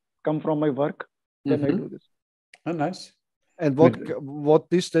I come from my work, then I do this. Oh, nice. And what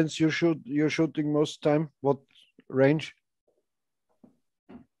distance you're shooting most time? What range?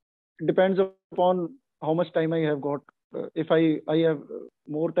 It depends upon how much time I have got. If I have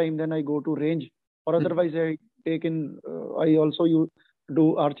more time, then I go to range, or otherwise I take in. I also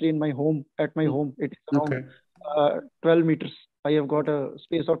do archery in my home. At my home, it is around 12 meters. I have got a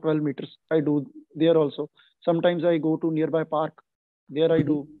space of 12 meters. I do there also. Sometimes I go to nearby park. There I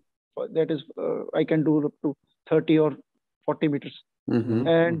do. That is, I can do up to 30 or 40 meters.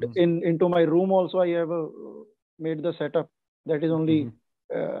 And into my room also, I have made the setup that is only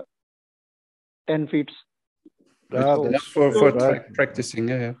 10 feet. Ah, So- that's For right. practicing.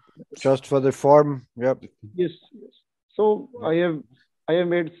 Yeah. Just for the form. Yep. Yes. So I have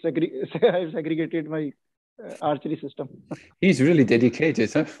made I have segregated my archery system. He's really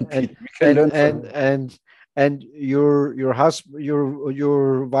dedicated, huh? And We can learn from him. and your husband,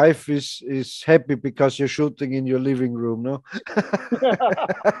 your wife is happy because you're shooting in your living room, no?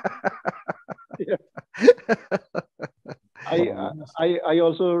 I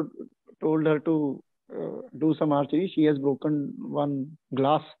also told her to do some archery. She has broken one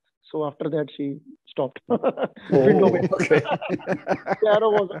glass, so after that she stopped. Window miss. Okay. The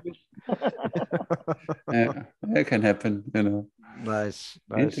arrow was a miss. Yeah, that can happen. Nice.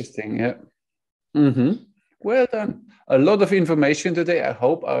 Interesting. Yeah. Well done. A lot of information today. I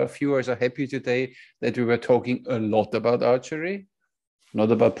hope our viewers are happy today that we were talking a lot about archery,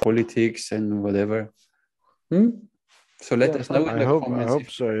 not about politics and whatever. So let us know in the comments. I hope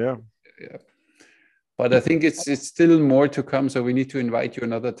so. Yeah. But I think it's still more to come. So we need to invite you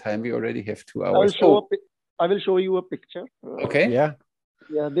another time. We already have 2 hours. I will show you a picture. Okay. Yeah.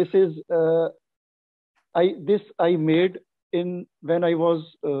 Yeah. This is I made in when I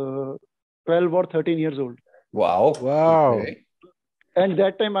was 12 or 13 years old. Wow. Okay. And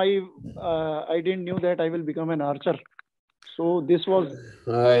that time I didn't knew that I will become an archer. So this was.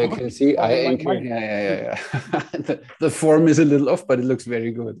 I can see. Yeah. The form is a little off, but it looks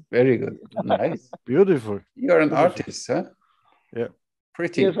very good. Very good. Nice. Beautiful. You're an artist, huh? Yeah.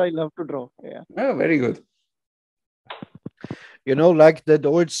 Pretty. Yes, I love to draw. Yeah. Oh, very good. Like that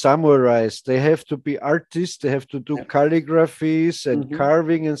old samurais, they have to be artists, they have to do calligraphies and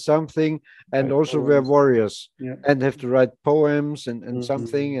carving and something, and also we're warriors and have to write poems and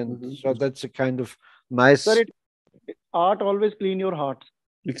something. And so that's a kind of nice. Sir, art always clean your heart.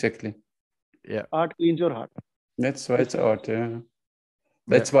 Exactly. Yeah. Art cleans your heart. That's why it's art. Yeah.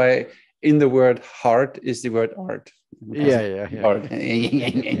 That's why in the word heart is the word art. Yeah. Art.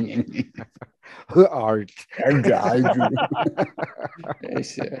 Art.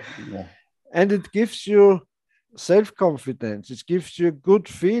 Yes, yeah. And it gives you self-confidence. It gives you a good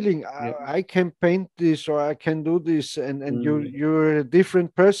feeling. I can paint this or I can do this, and you're a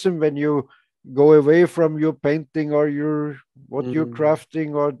different person when you go away from your painting or you're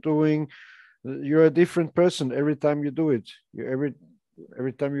crafting or doing. You're a different person every time you do it. Every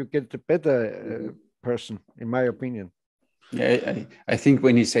time you get a better person, in my opinion. Yeah, I think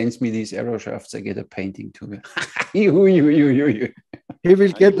when he sends me these arrow shafts, I get a painting too. He will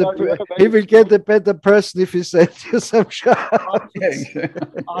get a better person if he sends you some shafts.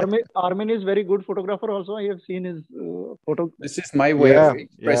 Armin is very good photographer. Also, I have seen his photo. This is my way of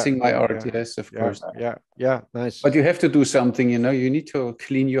expressing my art. Yes, of course. Yeah, nice. But you have to do something. You need to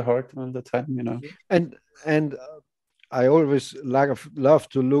clean your heart all the time. And I always love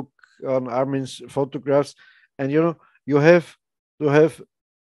to look on Armin's photographs, and you have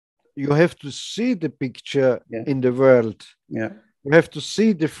to see the picture in the world. Yeah. You have to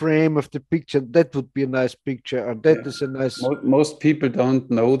see the frame of the picture. That would be a nice picture, or that is a nice. Most people don't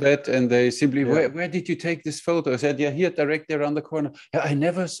know that, and they simply, where did you take this photo? I said, here, directly around the corner. Yeah, I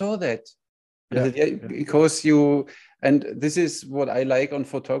never saw that. Because and this is what I like on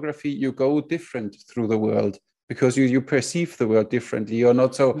photography. You go different through the world because you perceive the world differently. You're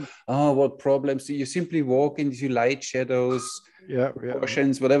not so, what problems? You simply walk into light, shadows,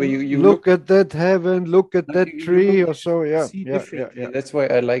 proportions, whatever. You look at that heaven, look at that tree, or so. Yeah. That's why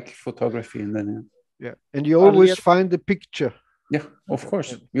I like photography. And then and you always find the picture. Yeah, of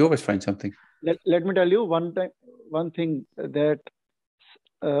course. You always find something. Let me tell you one thing that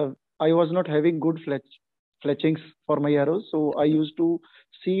I was not having good fletchings for my arrows. So I used to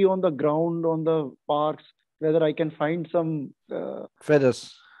see on the ground, on the parks, whether I can find some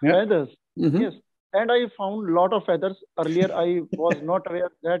feathers. Feathers, yes. And I found a lot of feathers. Earlier, I was not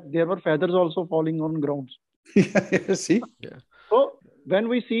aware that there were feathers also falling on grounds. Yeah, see? So when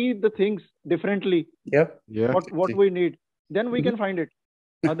we see the things differently, Yeah. what we need, then we can find it.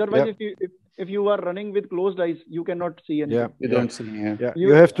 Otherwise, if you are running with closed eyes, you cannot see anything. You don't see.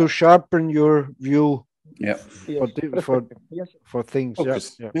 You have to sharpen your view. Yes, for things.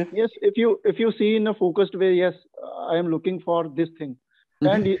 Focus. Yes, if you see in a focused way, yes, I am looking for this thing,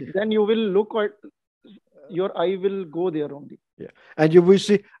 and then you will look at, your eye will go there only. And you will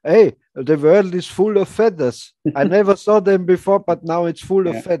see, hey, the world is full of feathers. I never saw them before, but now it's full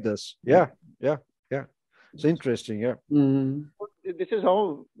of feathers. Yeah. It's interesting. This is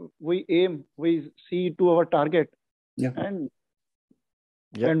how we aim. We see to our target, and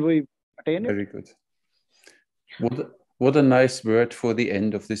we attain it. Very good. What a nice word for the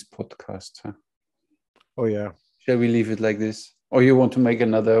end of this podcast. Huh? Oh yeah. Shall we leave it like this, or you want to make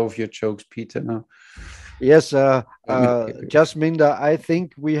another of your jokes, Peter? Now. Yes, Jasminder, I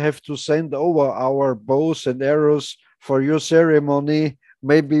think we have to send over our bows and arrows for your ceremony.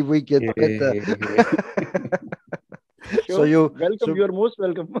 Maybe we get better. Sure. So welcome. You're most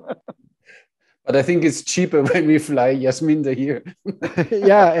welcome. But I think it's cheaper when we fly Jasminder here.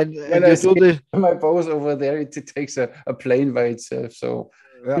 And when I do my bows over there, it takes a plane by itself. So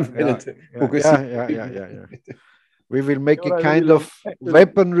we will make a kind of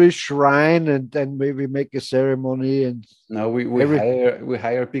weaponry shrine, and then maybe make a ceremony. And now we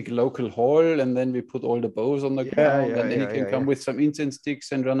hire a big local hall, and then we put all the bows on the ground, and then you can come with some incense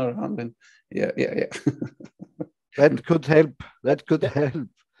sticks and run around. And that could help. That could help.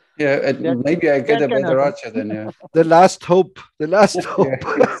 Yeah, and maybe I get a better archer then. Yeah. The last hope. The last hope.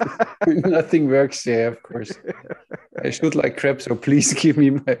 Nothing works there, of course. I shoot like crap, so please give me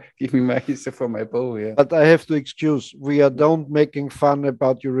my for my bow. Yeah. But I have to excuse. We are don't making fun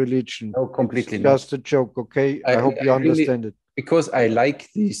about your religion. No, completely. It's just a joke, okay? I hope you understand it. Because I like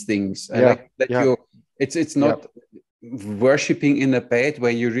these things. I like that you. It's not. Worshipping in a bad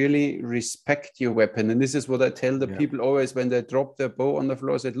way. You really respect your weapon, and this is what I tell the people always when they drop their bow on the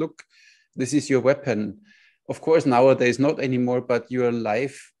floor. I said, look, this is your weapon. Of course nowadays not anymore, but your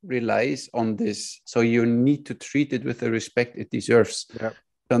life relies on this, so you need to treat it with the respect it deserves.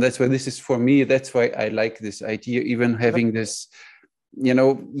 And that's why this is, for me, that's why I like this idea, even having this,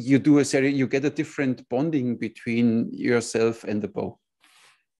 you do you get a different bonding between yourself and the bow.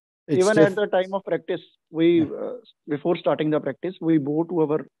 Even at the time of practice, we before starting the practice, we bow to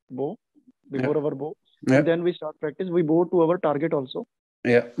our bow our bow, and then we start practice. We bow to our target also.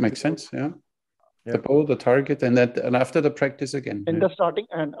 Yeah, makes sense. Yeah, the bow, the target, and after the practice again. In the starting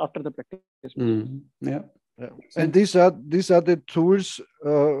and after the practice. And these are the tools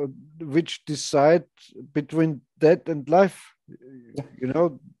which decide between death and life.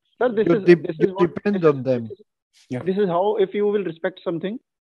 Sir, you depend on them. This is how, if you will respect something,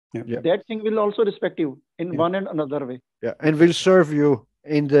 that thing will also respect you in one and another way. And will serve you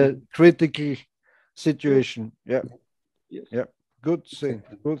in the critical situation. Good thing.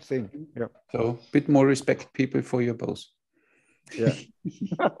 So a bit more respect, people, for your bows.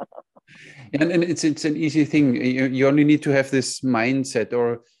 And it's an easy thing. You only need to have this mindset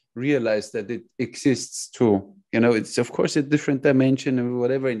or realize that it exists too. It's of course a different dimension and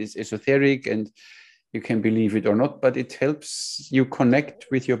whatever, and it's esoteric, and you can believe it or not, but it helps you connect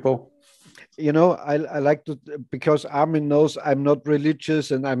with your bow. I like to, because Armin knows I'm not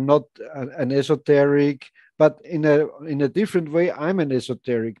religious and I'm not an esoteric, but in a different way, I'm an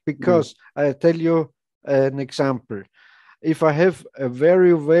esoteric, because I tell you an example. If I have a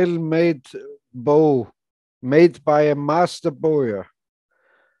very well-made bow made by a master bowyer,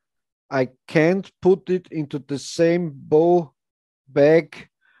 I can't put it into the same bow bag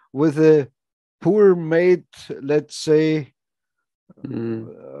with a poor made, let's say,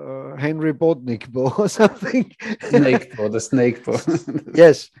 Henry Bodnik bow or something. The snake bow.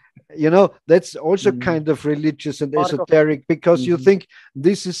 Yes, that's also kind of religious and esoteric, because you think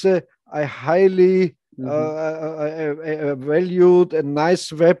this is a highly valued and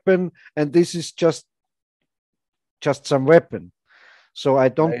nice weapon, and this is just some weapon. So I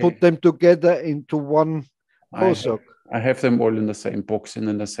don't put them together into one bow sock. I have them all in the same box and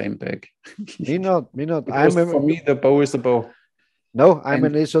in the same bag. Me not. For me, the bow is the bow. No, I'm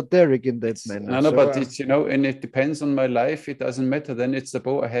an esoteric in that manner. No, but it's, and it depends on my life. It doesn't matter. Then it's the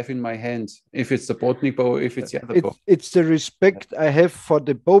bow I have in my hand. If it's the Botnik bow, if it's the other bow. It's the respect I have for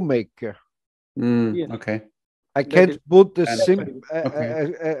the bow maker. Okay. I can't put a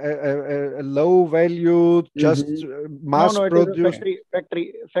low value, just mass produced.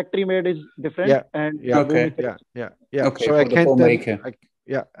 Factory made is different. Okay. So I can't.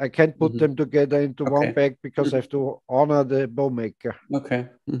 I can't put them together into one bag, because I have to honor the bow maker. Okay.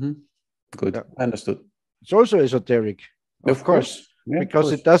 Good. Understood. It's also esoteric, of course. Yeah,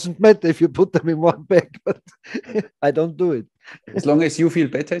 because it doesn't matter if you put them in one bag, but I don't do it. As long as you feel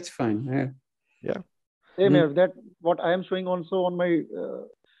better, it's fine. Yeah. Yeah. Same here. That what I am showing also on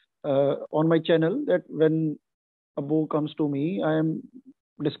my channel, that when a bow comes to me, I am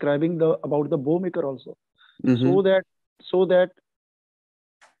describing about the bow maker also, so that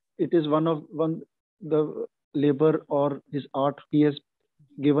it is one the labor or his art he has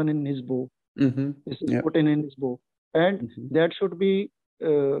given in his bow. This is put in his bow, and that should be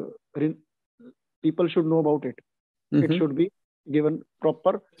people should know about it. It should be given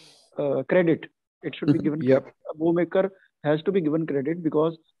proper credit. It should be given credit. A bow maker has to be given credit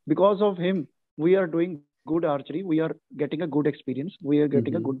because of him we are doing good archery. We are getting a good experience. We are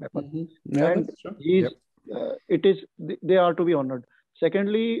getting a good weapon, and they are to be honored.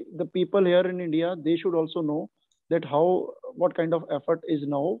 Secondly, the people here in India, they should also know that what kind of effort is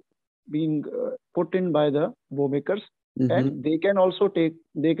now being put in by the bow makers, and they can also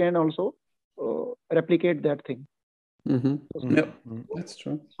replicate that thing. That's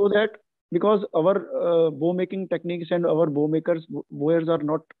true. So that, because our bow making techniques and our bow makers, bowers are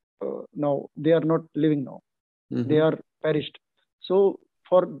not now, they are not living now. They are perished. So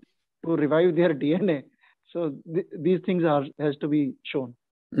to revive their DNA, so these things has to be shown.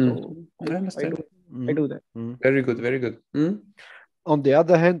 So I understand. I do that. Very good, very good. On the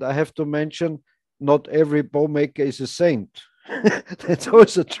other hand, I have to mention, not every bow maker is a saint. That's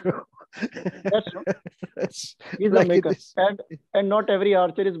also true. That's true. He's like a maker, and not every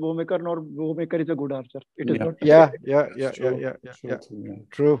archer is bow maker, nor bow maker is a good archer. It is not. Yeah.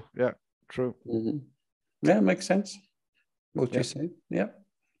 True. Yeah, true. Yeah, makes sense. What you say. Yeah,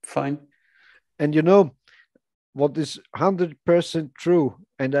 fine. And you know what is 100% true,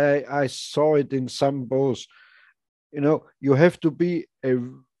 and I saw it in some bows. You know, you have to be a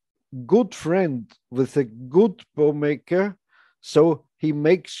good friend with a good bow maker, so he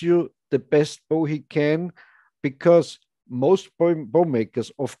makes you the best bow he can, because most bow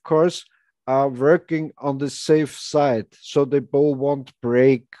makers, of course, are working on the safe side, so the bow won't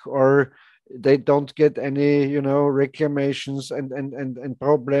break, or they don't get any, reclamations and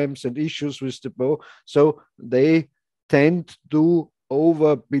problems and issues with the bow. So they tend to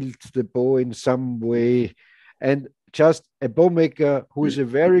overbuild the bow in some way. And just a bow maker who is a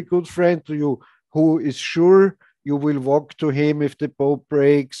very good friend to you, who is sure you will walk to him if the bow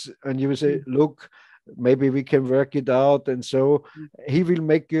breaks, and you will say, look, maybe we can work it out. And so he will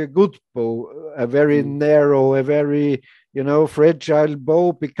make a good bow, a very narrow, a very, fragile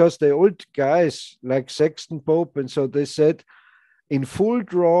bow, because the old guys like Sexton Pope, and so they said, in full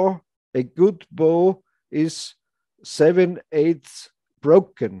draw, a good bow is 7/8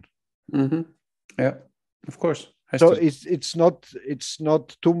 broken. Yeah, of course. So it's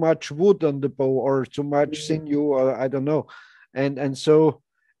not too much wood on the bow, or too much sinew, or I don't know, and so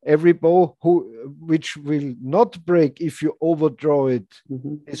every bow which will not break if you overdraw it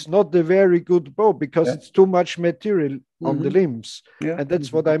is not a very good bow, because it's too much material on the limbs. And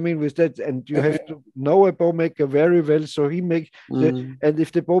that's what I mean with that. And you have to know a bow maker very well, so he makes and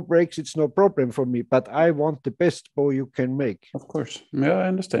if the bow breaks, it's no problem for me, but I want the best bow you can make. Of course. Yeah, I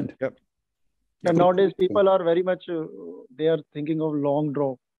understand. Yep. And nowadays people are very much they are thinking of long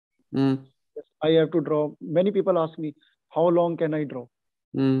draw. I have to draw. Many people ask me, how long can I draw?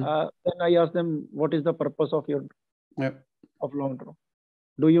 Then I ask them, what is the purpose of your of long draw?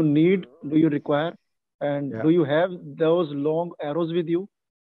 Do you require, and do you have those long arrows with you?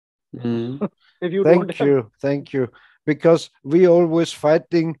 If you thank you, because we always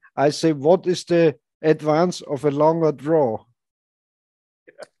fighting. I say, what is the advance of a longer draw?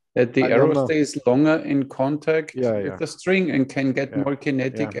 That the arrow stays longer in contact with the string and can get more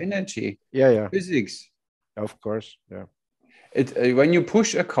kinetic energy. Physics. Of course, when you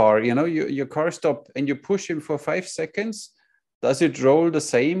push a car, your car stopped and you push him for 5 seconds, does it roll the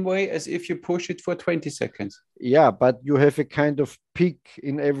same way as if you push it for 20 seconds? Yeah, but you have a kind of peak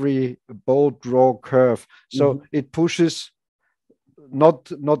in every bow draw curve. So it pushes not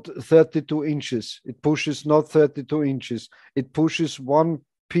 32 inches. It pushes not 32 inches. It pushes one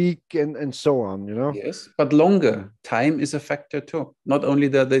peak and so on, Yes, but longer time is a factor too, not only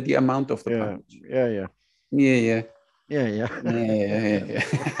the amount of the punch.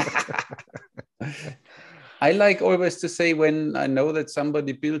 I like always to say, when I know that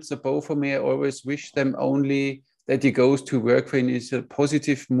somebody builds a bow for me, I always wish them only that he goes to work when he's in a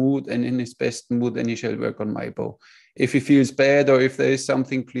positive mood and in his best mood, and he shall work on my bow. If he feels bad or if there is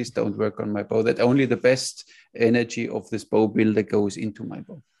something, please don't work on my bow. That only the best energy of this bow builder goes into my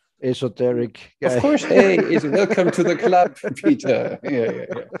bow. Esoteric guy. Of course. Hey, welcome to the club, Peter.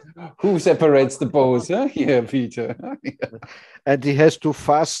 Who separates the bows? Huh? Yeah, Peter. And he has to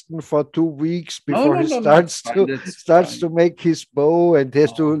fasten for 2 weeks No, before no, he no, no. That's starts to fine. make his bow, and he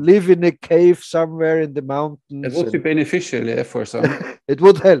has to live in a cave somewhere in the It mountains. would be beneficial, yeah, for some. It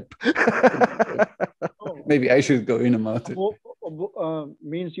would help. Oh, Maybe I should go in about a it.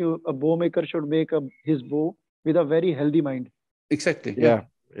 means a bow maker should make his bow with a very healthy mind. Exactly. Yeah,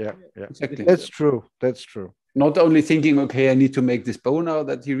 Exactly. That's true. That's true. Not only thinking, okay, I need to make this bow now,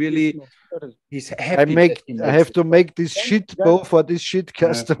 that he really he's happy that he I makes have it. to make this shit bow for this shit For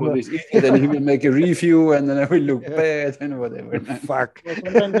customer. this idiot, and he will make a review, and then I will look bad and whatever. Fuck.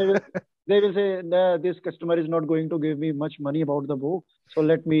 Sometimes they will say, nah, this customer is not going to give me much money about the bow, so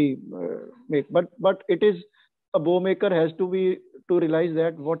let me make. But it is a bow maker has to realize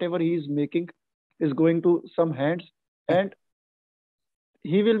that whatever he is making is going to some hands, and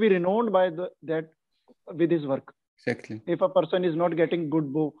he will be renowned by that with his work. Exactly. If a person is not getting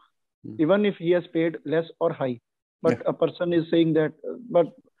good bow, even if he has paid less or high, but a person is saying that,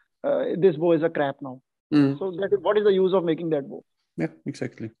 this bow is a crap now. So what is the use of making that bow? Yeah,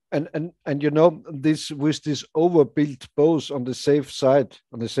 exactly. And you know, this with this overbuilt bows on the safer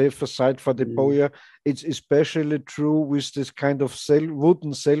side for the bowyer, it's especially true with this kind of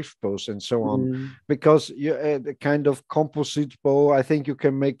wooden self bows and so on, because you the kind of composite bow, I think you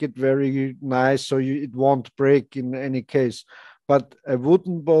can make it very nice so it won't break in any case. But a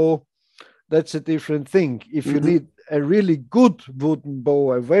wooden bow, that's a different thing. If you need a really good wooden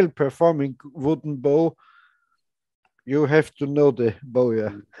bow, a well-performing wooden bow, you have to know the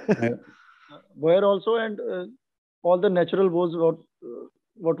bowyer. Bowyer also, and all the natural bows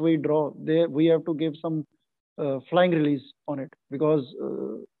what we draw, we have to give some flying release on it, because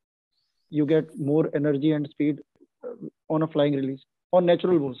you get more energy and speed on a flying release on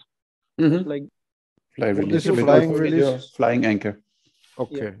natural bows. Just like flying release. Flying release? Flying anchor.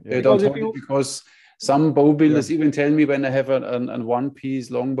 Okay. Yeah. They don't hold it because some bow builders even tell me, when I have a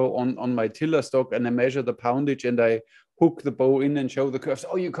one-piece longbow on my tiller stock and I measure the poundage and I hook the bow in and show the curves,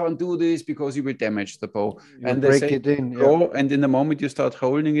 oh, you can't do this because you will damage the bow. And they say, it in, and in the moment you start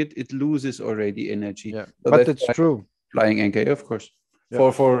holding it, it loses already energy. Yeah. So but that's true. Flying anchor, of course.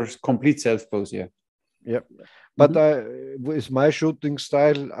 For complete self bows, yeah. But with my shooting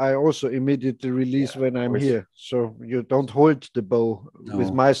style, I also immediately release when I'm here. So you don't hold the bow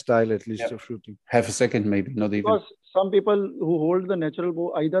with my style, at least, of shooting. Half a second, maybe, not even. Because some people who hold the natural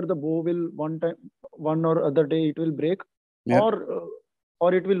bow, either the bow will one or other day it will break,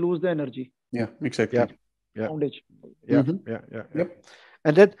 or it will lose the energy. Yeah, exactly. Foundation.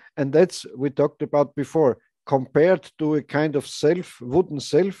 And that's we talked about before. Compared to a kind of wooden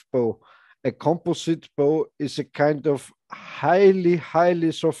self bow, a composite bow is a kind of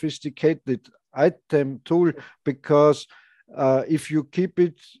highly sophisticated tool, because if you keep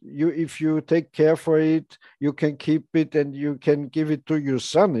it, if you take care for it, you can keep it and you can give it to your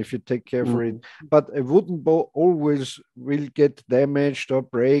son if you take care for it. But a wooden bow always will get damaged or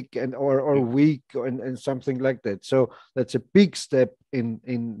break or weak and something like that. So that's a big step in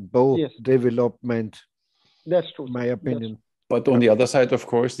bow development. That's true. My opinion. But on the other side, of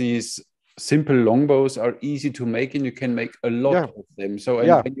course, these simple longbows are easy to make, and you can make a lot of them. So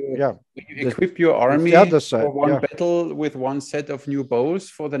when you equip your army for one battle with one set of new bows,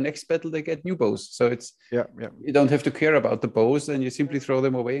 for the next battle they get new bows. So it's you don't have to care about the bows, and you simply throw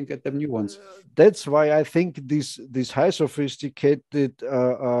them away and get them new ones. That's why I think these high sophisticated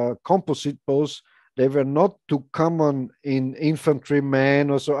composite bows, they were not too common in infantrymen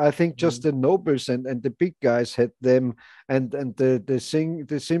or so. I think just the nobles and the big guys had them, and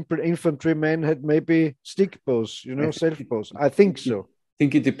the simple infantrymen had maybe stick bows, self bows. I think so. I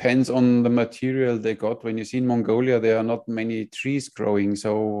think it depends on the material they got. When you see in Mongolia, there are not many trees growing.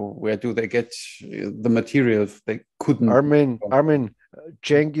 So where do they get the material? They couldn't. Armin,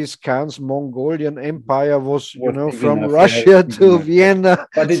 Genghis Khan's Mongolian Empire was, from Russia to Vienna.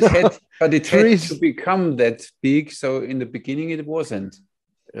 But it had to become that big. So in the beginning, it wasn't.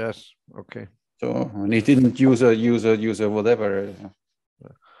 Yes. Okay. So it didn't use a whatever.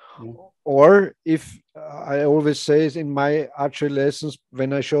 Or if I always say in my archery lessons,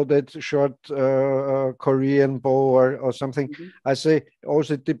 when I show that short Korean bow or something, I say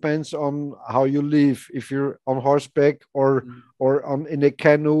also it depends on how you live. If you're on horseback or in a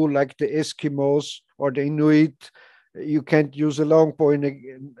canoe like the Eskimos or the Inuit, you can't use a long bow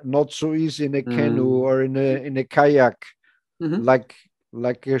not so easy in a canoe or in a kayak,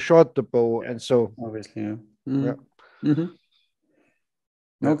 like a short bow, and so obviously.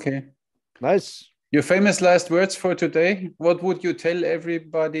 Okay. Nice. Your famous last words for today. What would you tell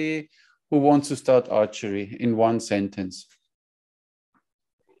everybody who wants to start archery in one sentence?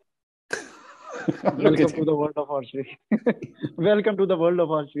 Welcome to the world of archery. Welcome to the world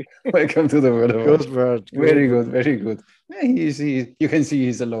of archery. Welcome to the world of Good archery. word. Very good, very good. Yeah, you can see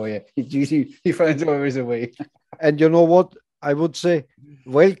he's a lawyer. He finds always a way. And you know what? I would say,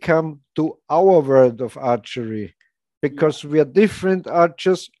 welcome to our world of archery, because we are different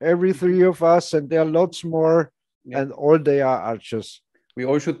archers, every three of us, and there are lots more, and all they are archers. We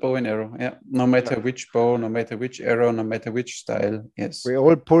all shoot bow and arrow, yeah. No matter which bow, no matter which arrow, no matter which style, yes. We're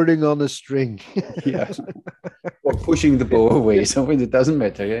all pulling on a string. Yeah. Or pushing the bow away, so it doesn't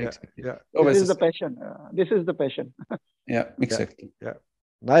matter, yeah, exactly. Yeah. This is the passion. This is the passion. Yeah, exactly. Yeah.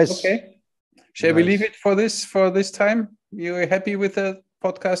 Nice. Okay. Shall we leave it for this time? You are happy with the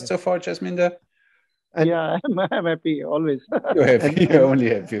podcast so far, Jasminder? And yeah, I'm happy always. You're happy. You're only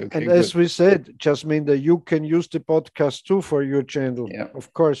happy. Okay, and as we said, Jasminder, you can use the podcast too for your channel. Yeah.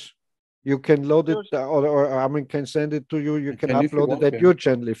 Of course. You can load it, or I mean, can send it to you. You can upload it at your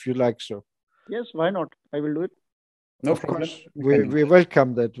channel if you like so. Yes, why not? I will do it. No of problem. Course. We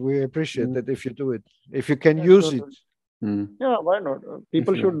welcome that. We appreciate that if you do it. If you can use it. Yeah, why not?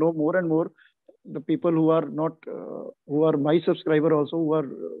 People should know more and more. The people who are not, who are my subscriber also, who are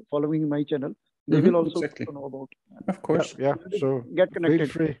following my channel, they will also know about it. Of course. Yeah. So get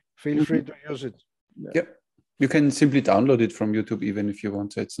connected. Feel free to use it. Yeah. You can simply download it from YouTube even if you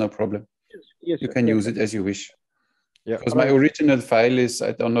want. So it's no problem. Yes, you can use it as you wish. Yeah. Because my original file is,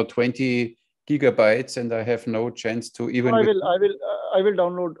 I don't know, 20 gigabytes, and I have no chance to even. I will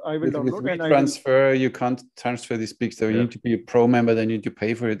download. With WeTransfer, you can't transfer these pics. So you need to be a pro member. Then you need to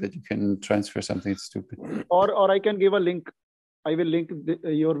pay for it. That you can transfer something stupid. Or I can give a link. I will link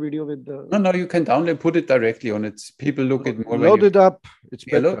your video with the. No, you can download, put it directly on it. People look at more. Load it up. It's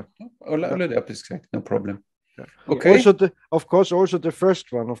better. Load it up is exact. No problem. Yeah. Okay. Also, also the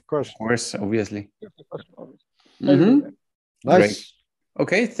first one, of course. Of course, obviously. Nice. Great.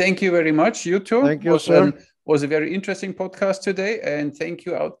 Okay, thank you very much. You too. Thank you, sir. Was a very interesting podcast today, and thank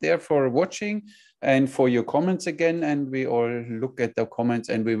you out there for watching and for your comments again. And we all look at the comments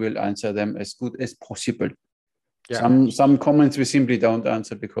and we will answer them as good as possible. Yeah. Some comments we simply don't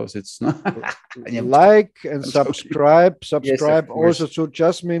answer because it's not. Like and subscribe. Subscribe also to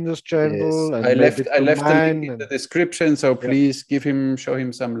Jasminder's channel. Yes. And I left the link in the description, so please show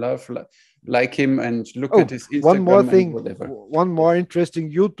him some love, like him, and look at his Instagram. One more thing, one more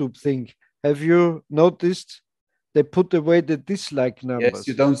interesting YouTube thing. Have you noticed they put away the dislike numbers? Yes,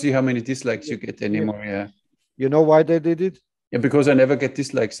 you don't see how many dislikes you get anymore. Yeah. You know why they did it? Yeah, because I never get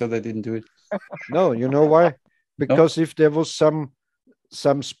dislikes, so they didn't do it. No, you know why? Because if there was some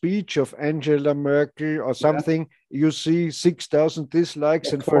speech of Angela Merkel or something, you see 6,000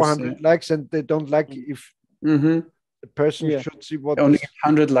 dislikes and 400 likes, and they don't like if the person should see what only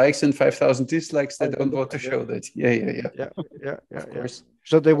 100 likes and 5,000 dislikes. They don't want to show that. Yeah. Of course.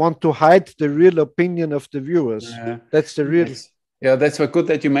 So they want to hide the real opinion of the viewers. That's the real. Yeah, that's good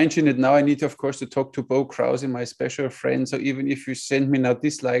that you mentioned it. Now I need, of course, to talk to Bo Krause, my special friend. So even if you send me now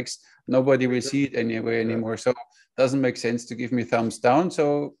dislikes, nobody will see it anyway anymore. So it doesn't make sense to give me thumbs down.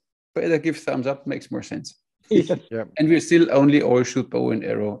 So better give thumbs up, makes more sense. And we still only all shoot bow and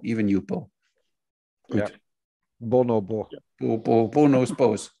arrow, even you, Bo. Good. Yeah. Bono Bo. Bo knows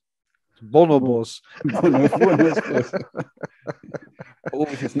bows. Bono bows. Bo knows bows. Oh,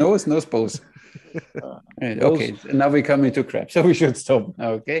 with his nose knows bows. Okay, now we come into crap, so we should stop.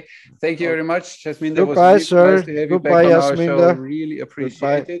 Okay, thank you very much, Jasminder. Goodbye, sir. Nice to have Goodbye, you back on Jasminder. our show. Really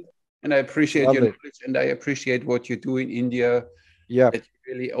appreciate it, and I appreciate your knowledge, and I appreciate what you do in India. Yeah, that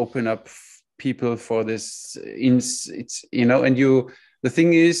you really open up people for this. It's and you. The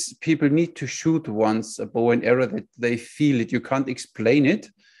thing is, people need to shoot once a bow and arrow that they feel it. You can't explain it.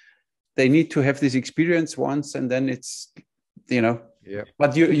 They need to have this experience once, and then it's Yeah.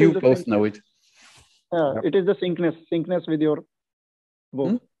 But you both know it. It is the syncness with your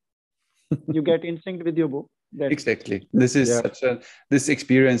bow. You get instinct with your bow. Exactly. This is this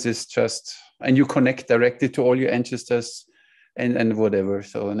experience is just, and you connect directly to all your ancestors and whatever.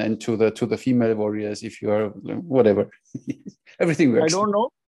 So and then to the female warriors, if you are whatever, everything works.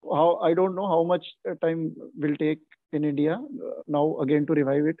 I don't know how much time will take in India now again to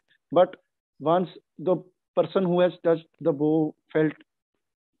revive it. But once the person who has touched the bow felt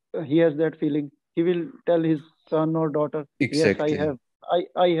he has that feeling, he will tell his son or daughter, exactly. Yes,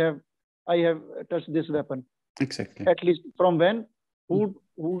 I have touched this weapon. Exactly. At least from when?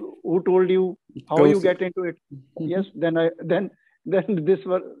 Who told you how you get into it? Yes, then I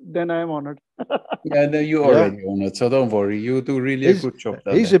am honored. Then you already honored, so don't worry. You do really a good job.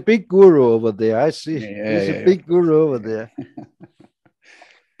 He's a big guru over there. I see. He's a big guru over there.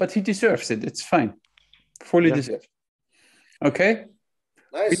 But he deserves it. It's fine. Fully deserved. Okay.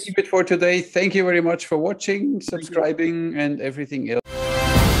 We leave it for today. Thank you very much for watching, subscribing, and everything else.